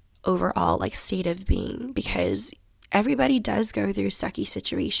like state of being, because everybody does go through sucky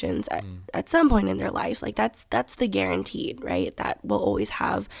situations at some point in their lives. Like, that's the guaranteed, right? That we'll always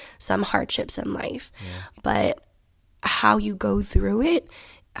have some hardships in life, but how you go through it,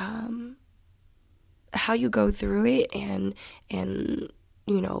 and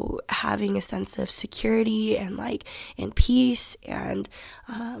having a sense of security and peace and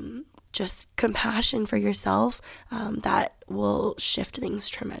just compassion for yourself, that will shift things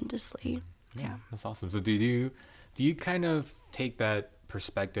tremendously. Yeah, that's awesome. So do you kind of take that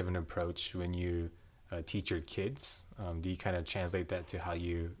perspective and approach when you teach your kids? Do you kind of translate that to how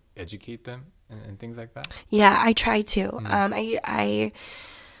you educate them and things like that? Yeah, I try to. I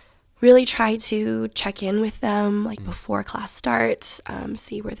really try to check in with them like before class starts,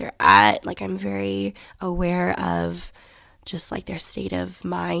 see where they're at. Like I'm very aware of just like their state of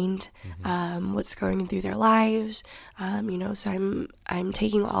mind, what's going through their lives, so I'm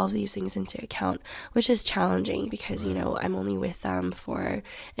taking all of these things into account, which is challenging because I'm only with them for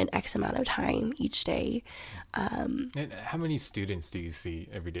an X amount of time each day. And how many students do you see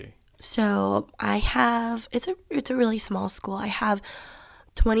every day? So I have it's a really small school. I have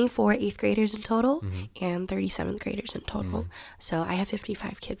 24 8th graders in total and 37th graders in total. So I have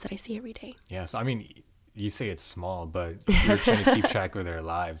 55 kids that I see every day. Yeah, so I mean, you say it's small, but you're trying to keep track of their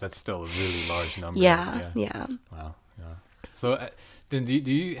lives. That's still a really large number. Yeah. Wow. Yeah. So then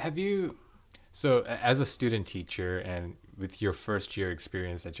so as a student teacher and with your first year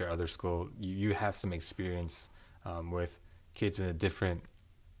experience at your other school, you have some experience with kids in a different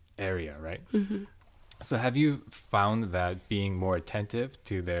area, right? Mm-hmm. So have you found that being more attentive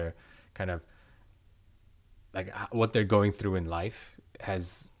to their kind of like what they're going through in life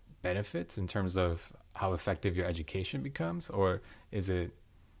has benefits in terms of how effective your education becomes, or is it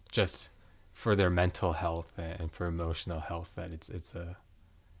just for their mental health and for emotional health that it's a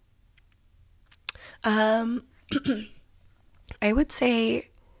I would say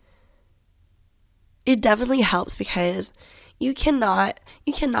it definitely helps because you cannot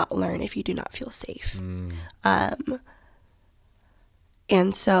learn if you do not feel safe.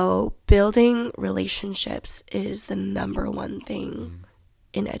 And so building relationships is the number one thing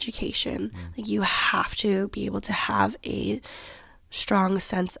in education. Like you have to be able to have a strong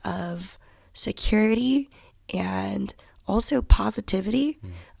sense of security and also positivity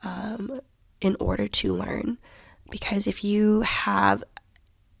in order to learn. Because if you're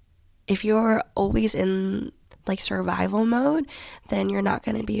always in like survival mode, then you're not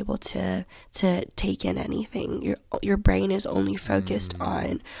going to be able to take in anything. Your brain is only focused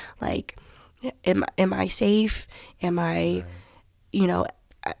on like, am I safe? Am I,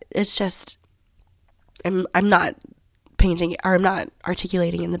 it's just, I'm not painting or I'm not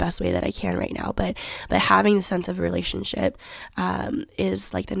articulating in the best way that I can right now, but having a sense of relationship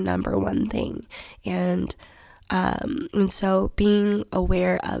is like the number one thing. And so being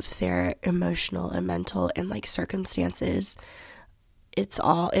aware of their emotional and mental and like circumstances, it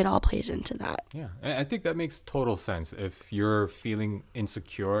all plays into that. Yeah, I think that makes total sense. If you're feeling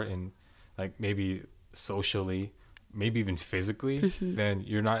insecure and like maybe socially, maybe even physically, then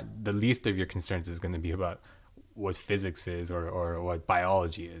you're not, the least of your concerns is going to be about what physics is or what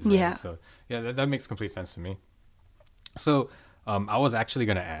biology is. Right? Yeah. So yeah, that makes complete sense to me. So I was actually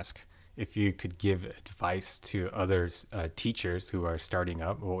going to ask if you could give advice to other teachers who are starting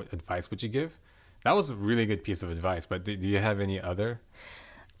up. What advice would you give? That was a really good piece of advice, but do you have any other?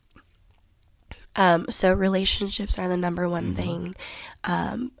 So relationships are the number one thing.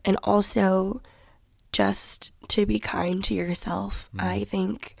 And also just to be kind to yourself. I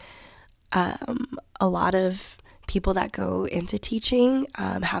think a lot of people that go into teaching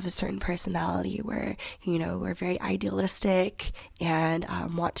have a certain personality where, we're very idealistic and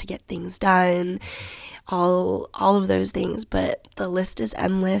want to get things done, all of those things. But the list is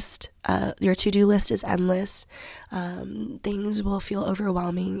endless. Your to-do list is endless. Things will feel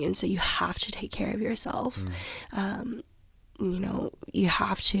overwhelming, and so you have to take care of yourself. You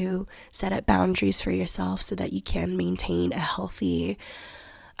have to set up boundaries for yourself so that you can maintain a healthy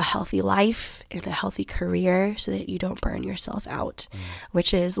life and a healthy career so that you don't burn yourself out,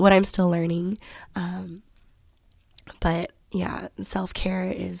 which is what I'm still learning. But yeah,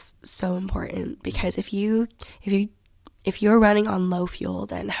 self-care is so important because if you're running on low fuel,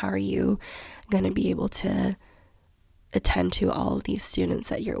 then how are you going to be able to attend to all of these students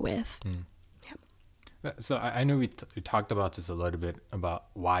that you're with? So I know we talked about this a little bit about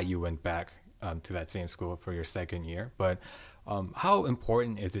why you went back to that same school for your second year, but how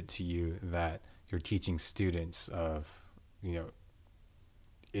important is it to you that you're teaching students of,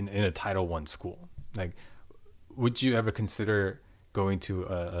 in a Title I school? Like, would you ever consider going to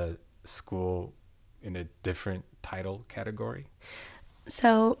a school in a different title category?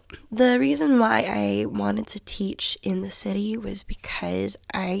 So the reason why I wanted to teach in the city was because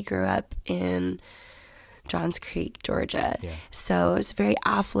I grew up in Johns Creek, Georgia. Yeah. So it's very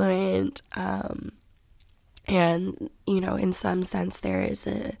affluent. And, in some sense, there's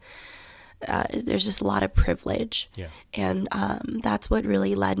just a lot of privilege. Yeah. And that's what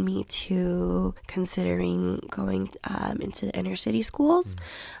really led me to considering going into the inner city schools.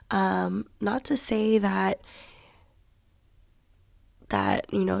 Not to say that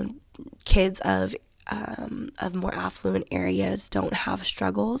kids of more affluent areas don't have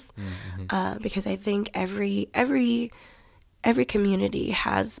struggles, because I think every every community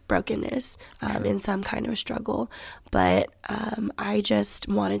has brokenness in some kind of struggle, but I just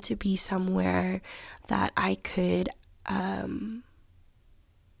wanted to be somewhere that I could,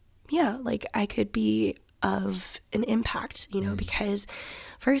 like I could be of an impact, you know, because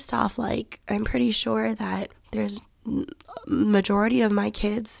first off, like I'm pretty sure that there's majority of my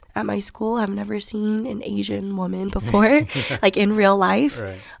kids at my school have never seen an Asian woman before, like in real life.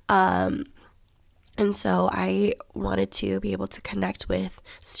 Right. And so I wanted to be able to connect with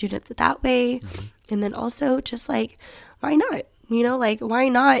students that way. And then also just like, why not? You know, like, why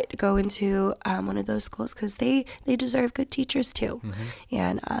not go into one of those schools? Because they deserve good teachers too.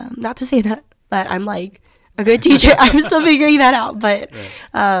 And not to say that I'm like a good teacher. I'm still figuring that out. But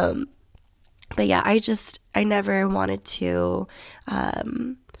yeah, I never wanted to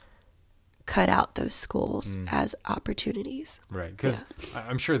cut out those schools as opportunities. Right. Because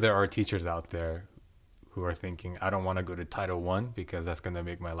I'm sure there are teachers out there who are thinking, I don't want to go to Title I because that's going to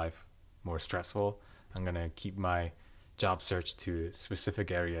make my life more stressful. I'm going to keep my job search to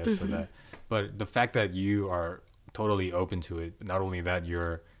specific areas. But the fact that you are totally open to it, not only that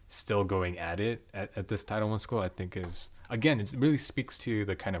you're still going at it at this Title I school, I think is, again, it really speaks to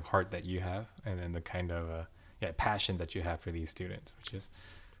the kind of heart that you have and then the kind of passion that you have for these students,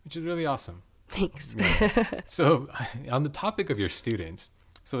 which is really awesome. Thanks. So on the topic of your students,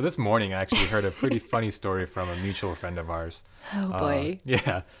 so this morning I actually heard a pretty funny story from a mutual friend of ours. Oh boy.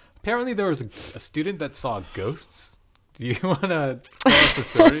 Apparently there was a student that saw ghosts. Do you want to tell us the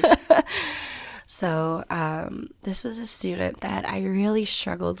story? So this was a student that I really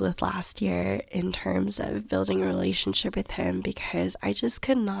struggled with last year in terms of building a relationship with him because I just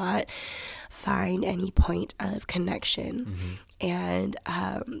could not find any point of connection. And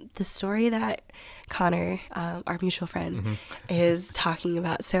the story that Connor, our mutual friend, is talking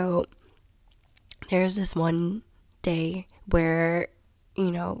about. So there's this one day where, you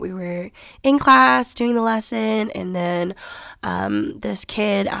know, we were in class doing the lesson, and then this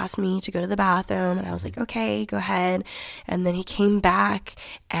kid asked me to go to the bathroom, and I was like, okay, go ahead. And then he came back,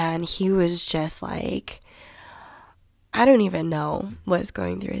 and he was just like, I don't even know what's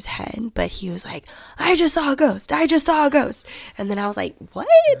going through his head, but he was like, I just saw a ghost. And then I was like, what?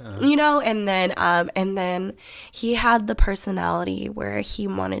 You know, and then he had the personality where he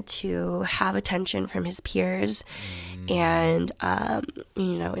wanted to have attention from his peers. And,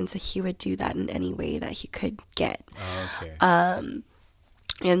 you know, and so he would do that in any way that he could get. And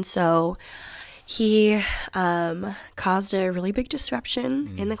so he caused a really big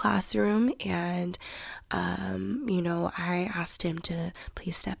disruption in the classroom, and you know, I asked him to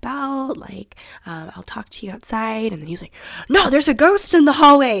please step out, like, I'll talk to you outside. And then he was like, no, there's a ghost in the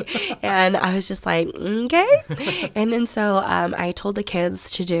hallway. And I was just like, okay. And then so I told the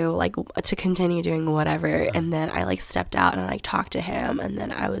kids to continue doing whatever. And then I like stepped out and I like talked to him. And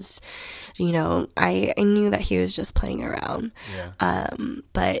then I was, you know, I knew that he was just playing around.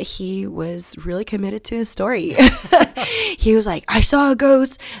 But he was really committed to his story. He was like, I saw a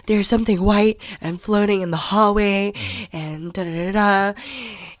ghost. There's something white and floating in the hallway, and da da da da.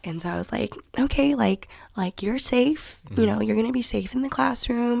 And so I was like, okay, like you're safe. You know, you're gonna be safe in the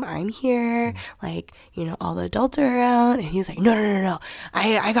classroom. I'm here. Like, you know, all the adults are around. And he was like, no.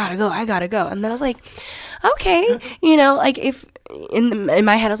 I gotta go. And then I was like, okay, you know, like if in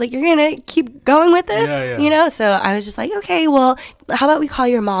my head I was like, you're gonna keep going with this, you know. So I was just like, okay, well, how about we call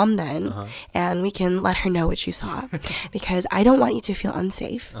your mom then, and we can let her know what you saw, because I don't want you to feel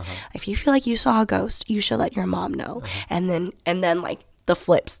unsafe. If you feel like you saw a ghost, you should let your mom know. And then like the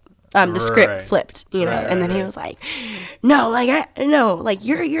script flipped, you know. And then he was like, no, like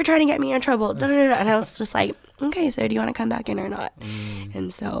you're trying to get me in trouble, da, da, da. And I was just like, okay, so do you want to come back in or not?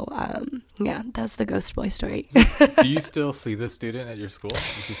 And so that's the ghost boy story. Do you still see this student at your school?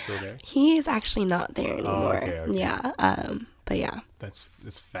 Is he still there? He is actually not there anymore. Okay. But yeah,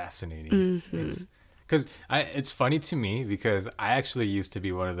 it's fascinating. Because it's funny to me because I actually used to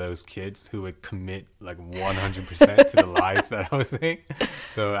be one of those kids who would commit like 100% to the lies that I was saying.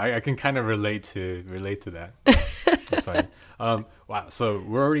 So I can kind of relate to that. That's funny. Wow. So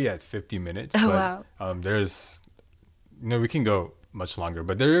we're already at 50 minutes. Oh, but, wow. There's, you know, we can go much longer,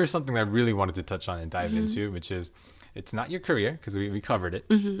 but there is something that I really wanted to touch on and dive into, which is, it's not your career because we covered it,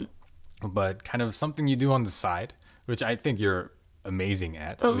 but kind of something you do on the side, which I think you're amazing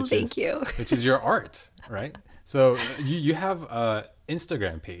at. Thank you. Which is your art, right? So you have a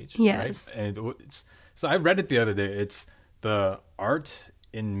Instagram page, yes, right? And so I read it the other day. It's the Art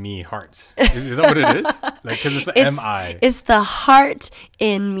in Me Heart. Is that what it is? Like, because it's M-I. It's the Heart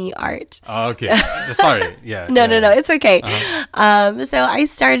in Me Art. Oh, okay. Sorry. Yeah. No. It's okay. So I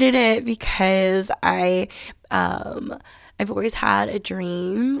started it because I I've always had a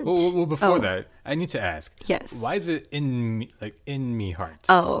dream. Well, before that, I need to ask. Yes. Why is it in me, like in me heart?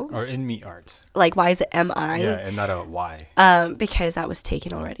 Oh. Or in me art? Like, why is it M-I? Yeah, and not a Y. Because that was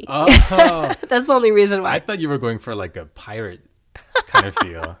taken already. Oh. That's the only reason why. I thought you were going for like a pirate kind of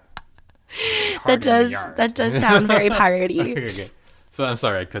feel. That does sound very piratey. Okay. So I'm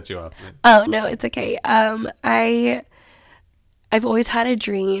sorry I cut you off. Oh, no, it's okay. I've always had a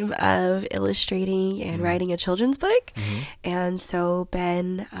dream of illustrating and writing a children's book. And so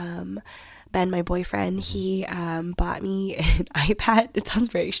Ben, my boyfriend, he bought me an iPad. It sounds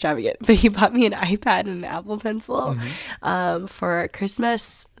very extravagant, but he bought me an iPad and an Apple Pencil for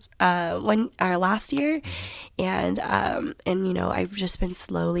Christmas last year. And you know, I've just been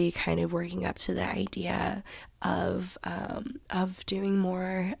slowly kind of working up to the idea of doing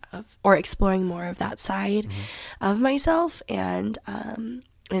more of, or exploring more of that side of myself. And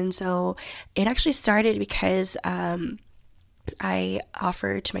so it actually started because I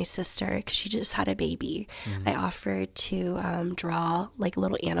offered to my sister, because she just had a baby, I offered to draw like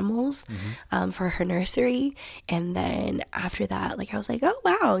little animals for her nursery. And then after that, like I was like, oh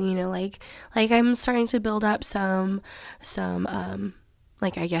wow, you know, like I'm starting to build up some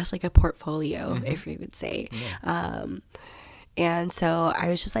like, I guess like a portfolio, if we would say. And so I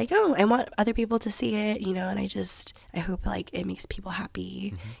was just like, oh, I want other people to see it, you know, and I hope like it makes people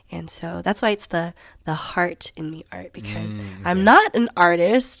happy. And so that's why it's the heart in me art, because I'm not an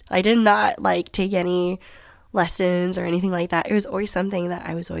artist. I did not like take any lessons or anything like that. It was always something that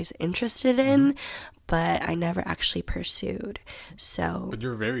I was always interested in, but I never actually pursued. So, but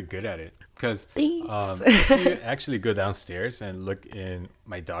you're very good at it, because thanks. if you actually go downstairs and look in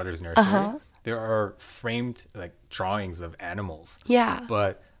my daughter's nursery, there are framed like drawings of animals. Yeah.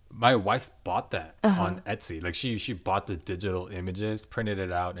 But my wife bought that on Etsy. Like she bought the digital images, printed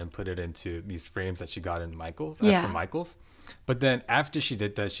it out, and put it into these frames that she got in Michael's. From Michael's. But then after she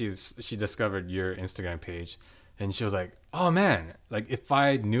did that, she discovered your Instagram page, and she was like, "Oh man, like if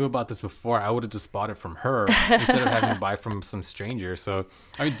I knew about this before, I would have just bought it from her instead of having to buy from some stranger." So,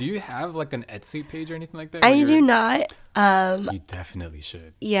 I mean, do you have like an Etsy page or anything like that? I do not. You definitely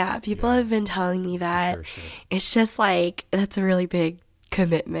should. Yeah, people have been telling me that. For sure. It's just like, that's a really big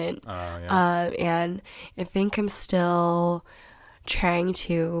commitment. Yeah. And I think I'm still trying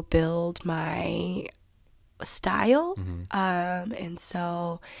to build my style. And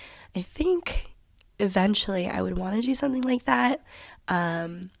so I think eventually I would want to do something like that.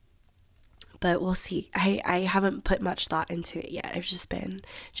 But we'll see. I haven't put much thought into it yet. I've just been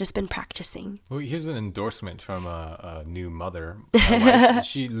practicing. Well, here's an endorsement from a new mother. My wife,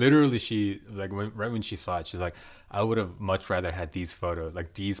 she like right when she saw it, she's like, I would have much rather had these photos,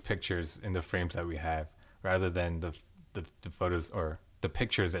 like these pictures in the frames that we have, rather than the photos or the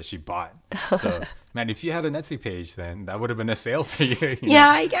pictures that she bought. So, man, if you had an Etsy page, then that would have been a sale for you. Yeah,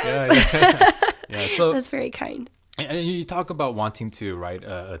 I guess. Yeah. So that's very kind. And you talk about wanting to write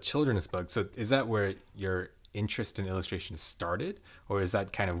a children's book. So is that where your interest in illustration started, or is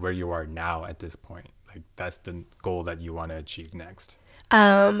that kind of where you are now at this point? Like that's the goal that you want to achieve next?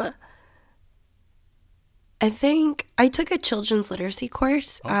 I think I took a children's literacy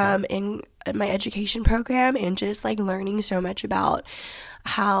course in my education program, and just like learning so much about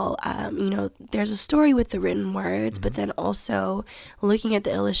how you know, there's a story with the written words, but then also looking at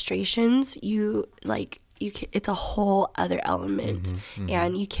the illustrations, it's a whole other element,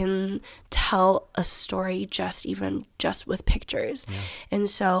 and you can tell a story just with pictures. And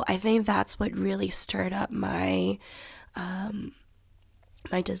so I think that's what really stirred up my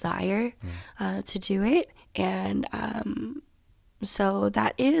my desire to do it. And so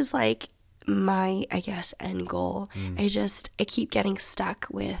that is like my, I guess, end goal. I keep getting stuck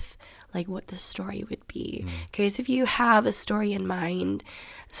with like what the story would be, because if you have a story in mind,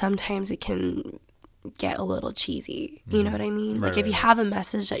 sometimes it can get a little cheesy, you know what I mean? Like if you have a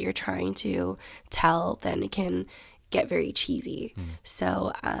message that you're trying to tell, then it can get very cheesy.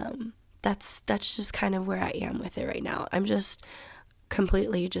 So that's just kind of where I am with it right now. I'm just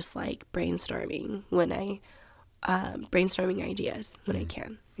completely just like brainstorming ideas when I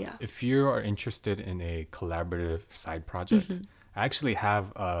can. Yeah. If you are interested in a collaborative side project, I actually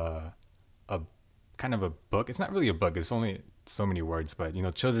have a kind of a book. It's not really a book. It's only so many words, but you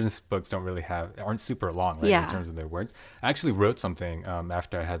know, children's books aren't super long, right? In terms of their words. I actually wrote something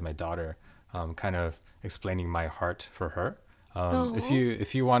after I had my daughter, kind of explaining my heart for her.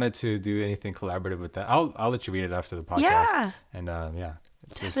 If you wanted to do anything collaborative with that, I'll let you read it after the podcast. Yeah. And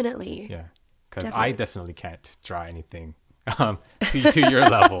Definitely. Yeah. Because I definitely can't draw anything to your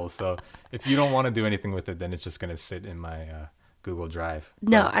level. So if you don't want to do anything with it, then it's just gonna sit in my Google Drive.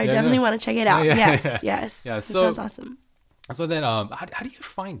 No, I definitely want to check it out. Yes. Yeah. So, sounds awesome. So then, how do you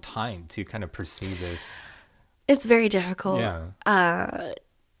find time to kind of pursue this? It's very difficult. Yeah.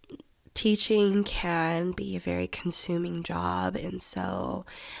 Teaching can be a very consuming job, and so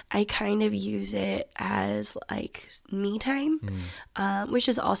I kind of use it as like me time, which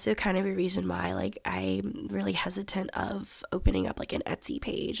is also kind of a reason why like I'm really hesitant of opening up like an Etsy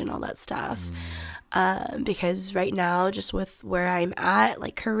page and all that stuff, because right now, just with where I'm at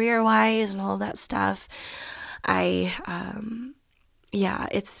like career wise and all that stuff, I yeah,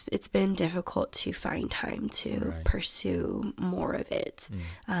 it's been difficult to find time to pursue more of it.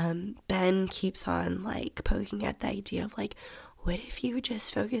 Ben keeps on like poking at the idea of like, what if you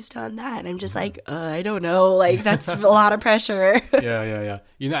just focused on that? And I'm just like, I don't know. Like, that's a lot of pressure. Yeah.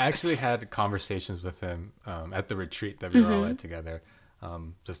 I actually had conversations with him at the retreat that we were all at together.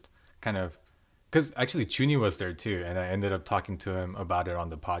 Just kind of, because actually Chuni was there too, and I ended up talking to him about it on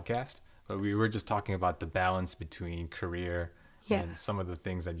the podcast. But we were just talking about the balance between career and some of the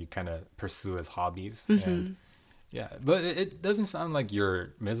things that you kind of pursue as hobbies. And yeah, but it doesn't sound like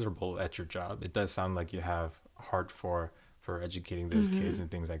you're miserable at your job. It does sound like you have heart for educating those kids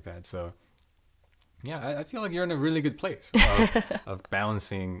and things like that. So yeah, I feel like you're in a really good place of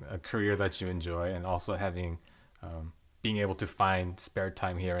balancing a career that you enjoy and also having being able to find spare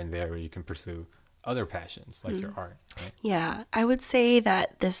time here and there where you can pursue other passions like your art, right? Yeah, I would say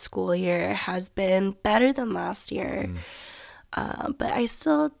that this school year has been better than last year. But I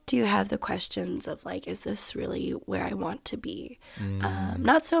still do have the questions of like, is this really where I want to be?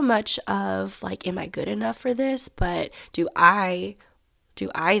 Not so much of like, am I good enough for this, but do I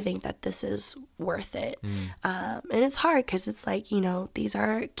think that this is worth it? And it's hard because it's like, you know, these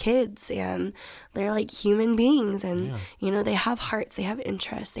are kids and they're like human beings and, you know, they have hearts, they have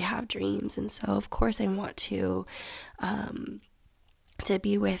interests, they have dreams. And so, of course, I want to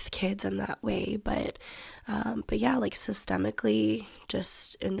be with kids in that way. But yeah, like systemically,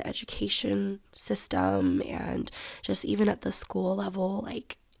 just in the education system and just even at the school level,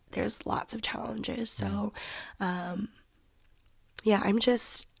 like there's lots of challenges. So, yeah,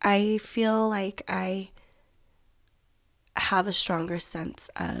 I feel like I have a stronger sense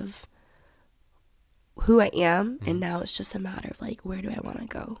of who I am. And now it's just a matter of like, where do I want to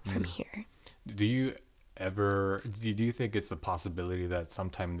go from here? Do you think it's a possibility that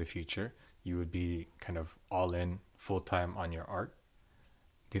sometime in the future you would be kind of all in full time on your art?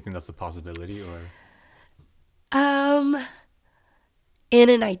 Do you think that's a possibility or? In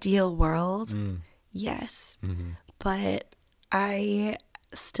an ideal world, yes. But I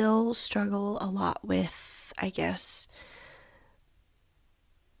still struggle a lot with, I guess,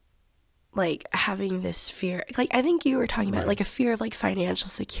 like having this fear, like I think you were talking about like a fear of like financial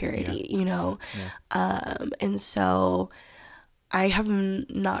security, you know? And so I have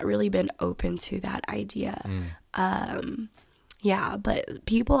not really been open to that idea. Yeah, but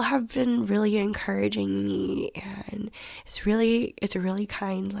people have been really encouraging me, and it's a really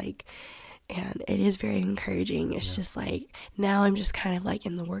kind, like, and it is very encouraging. It's just like, now I'm just kind of like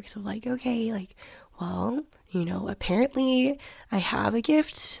in the works of like, okay, like, well, you know, apparently I have a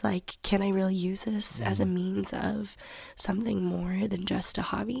gift. Like, can I really use this as a means of something more than just a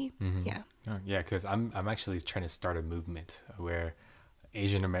hobby? Yeah. Oh, yeah, because I'm actually trying to start a movement where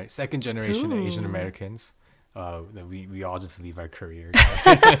second generation Asian Americans, that we all just leave our careers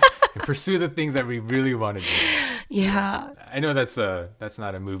and pursue the things that we really want to do. Yeah. I know that's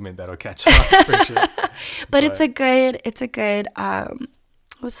not a movement that'll catch on for sure. But it's a good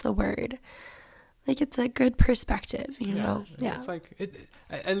what's the word? Like, it's a good perspective, you know? Yeah. It's like,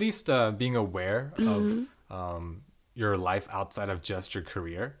 at least being aware of your life outside of just your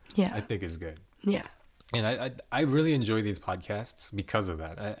career, I think is good. Yeah. And I really enjoy these podcasts because of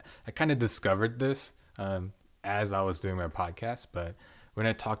that. I kind of discovered this as I was doing my podcast, but when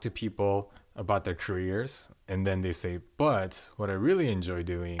I talk to people about their careers and then they say, but what I really enjoy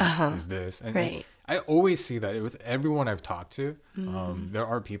doing is this. And I always see that with everyone I've talked to. There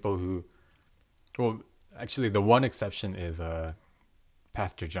are people who, well, actually the one exception is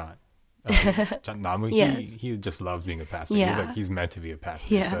Pastor John. John Namu, he just loves being a pastor. He's meant to be a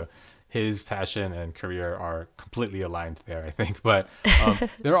pastor. So his passion and career are completely aligned there, I think. But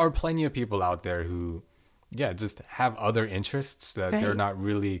there are plenty of people out there who, just have other interests that they're not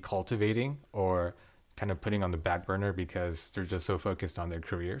really cultivating or kind of putting on the back burner because they're just so focused on their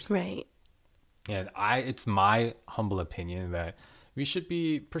careers. Right. And it's my humble opinion that we should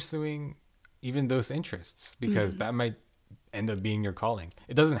be pursuing even those interests because that might end up being your calling.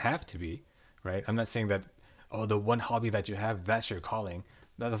 It doesn't have to be, right? I'm not saying that, the one hobby that you have, that's your calling.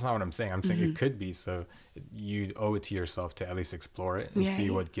 That's not what I'm saying. I'm saying it could be. So you owe it to yourself to at least explore it and see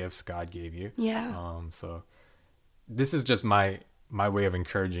what gifts God gave you. Yeah. So this is just my way of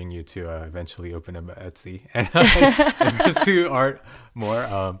encouraging you to eventually open up Etsy and pursue art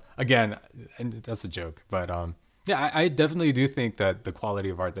more. Again, and that's a joke, but yeah, I definitely do think that the quality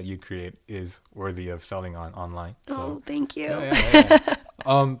of art that you create is worthy of selling online. So, Oh, thank you. yeah.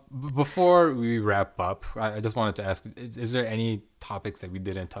 Before we wrap up, I just wanted to ask: is there any topics that we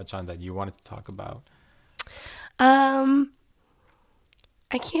didn't touch on that you wanted to talk about?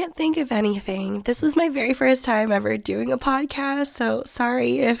 I can't think of anything. This was my very first time ever doing a podcast, so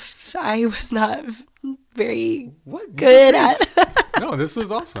sorry if I was not very good at. No, this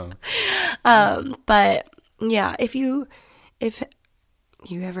was awesome. But yeah, if you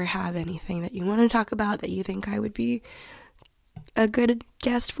ever have anything that you want to talk about that you think I would be a good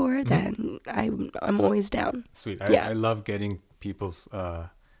guest for, then I'm always down. Sweet. Yeah. I love getting people's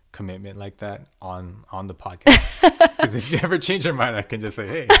commitment like that on the podcast. Because if you ever change your mind, I can just say,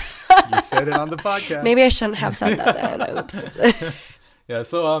 hey, you said it on the podcast. Maybe I shouldn't have said that then. Oops. Yeah.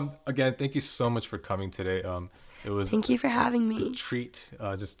 So again, thank you so much for coming today. It was Thank you for having a me. treat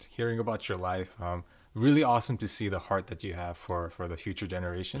just hearing about your life. Really awesome to see the heart that you have for the future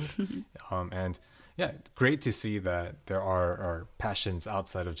generations. And yeah, great to see that there are passions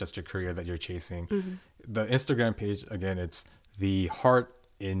outside of just your career that you're chasing. The Instagram page, again, it's the Heart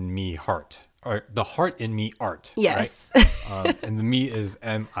in Me Heart, or the Heart in Me Art. Yes. Right? And the me is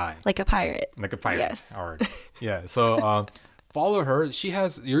M-I. Like a pirate. Like a pirate. Yes. Art. Yeah. So follow her.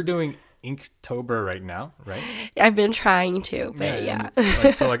 You're doing Inktober right now, right? I've been trying to, but yeah.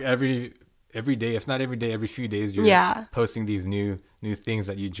 And, so like every day, if not every day, every few days, you're posting these new things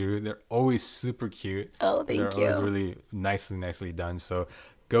that you drew. They're always super cute. Oh, thank you. They're always really nicely done. So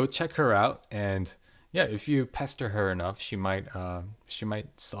go check her out, and yeah, if you pester her enough, she might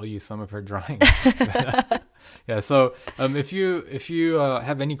sell you some of her drawings. Yeah. So if you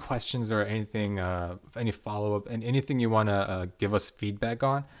have any questions or anything, any follow up and anything you want to give us feedback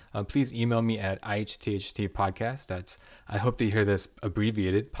on, please email me at ihthtpodcast. That's I hope to hear this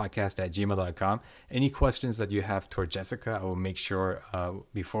abbreviated podcast@gmail.com. Any questions that you have toward Jessica, I will make sure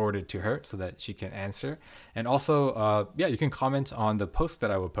be forwarded to her so that she can answer. And also, yeah, you can comment on the post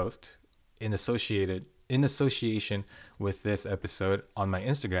that I will post in association with this episode on my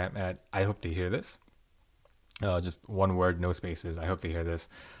Instagram at I hope to hear this. Just one word, no spaces. I hope to hear this.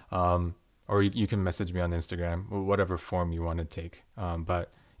 Or you can message me on Instagram, whatever form you want to take.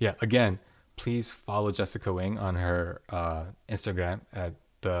 But yeah, again, please follow Jessica Wing on her Instagram at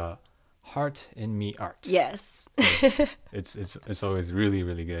the Heart in Me Art. Yes. It's always really,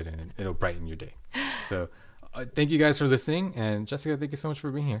 really good, and it'll brighten your day. So thank you guys for listening. And Jessica, thank you so much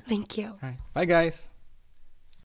for being here. Thank you. All right. Bye, guys.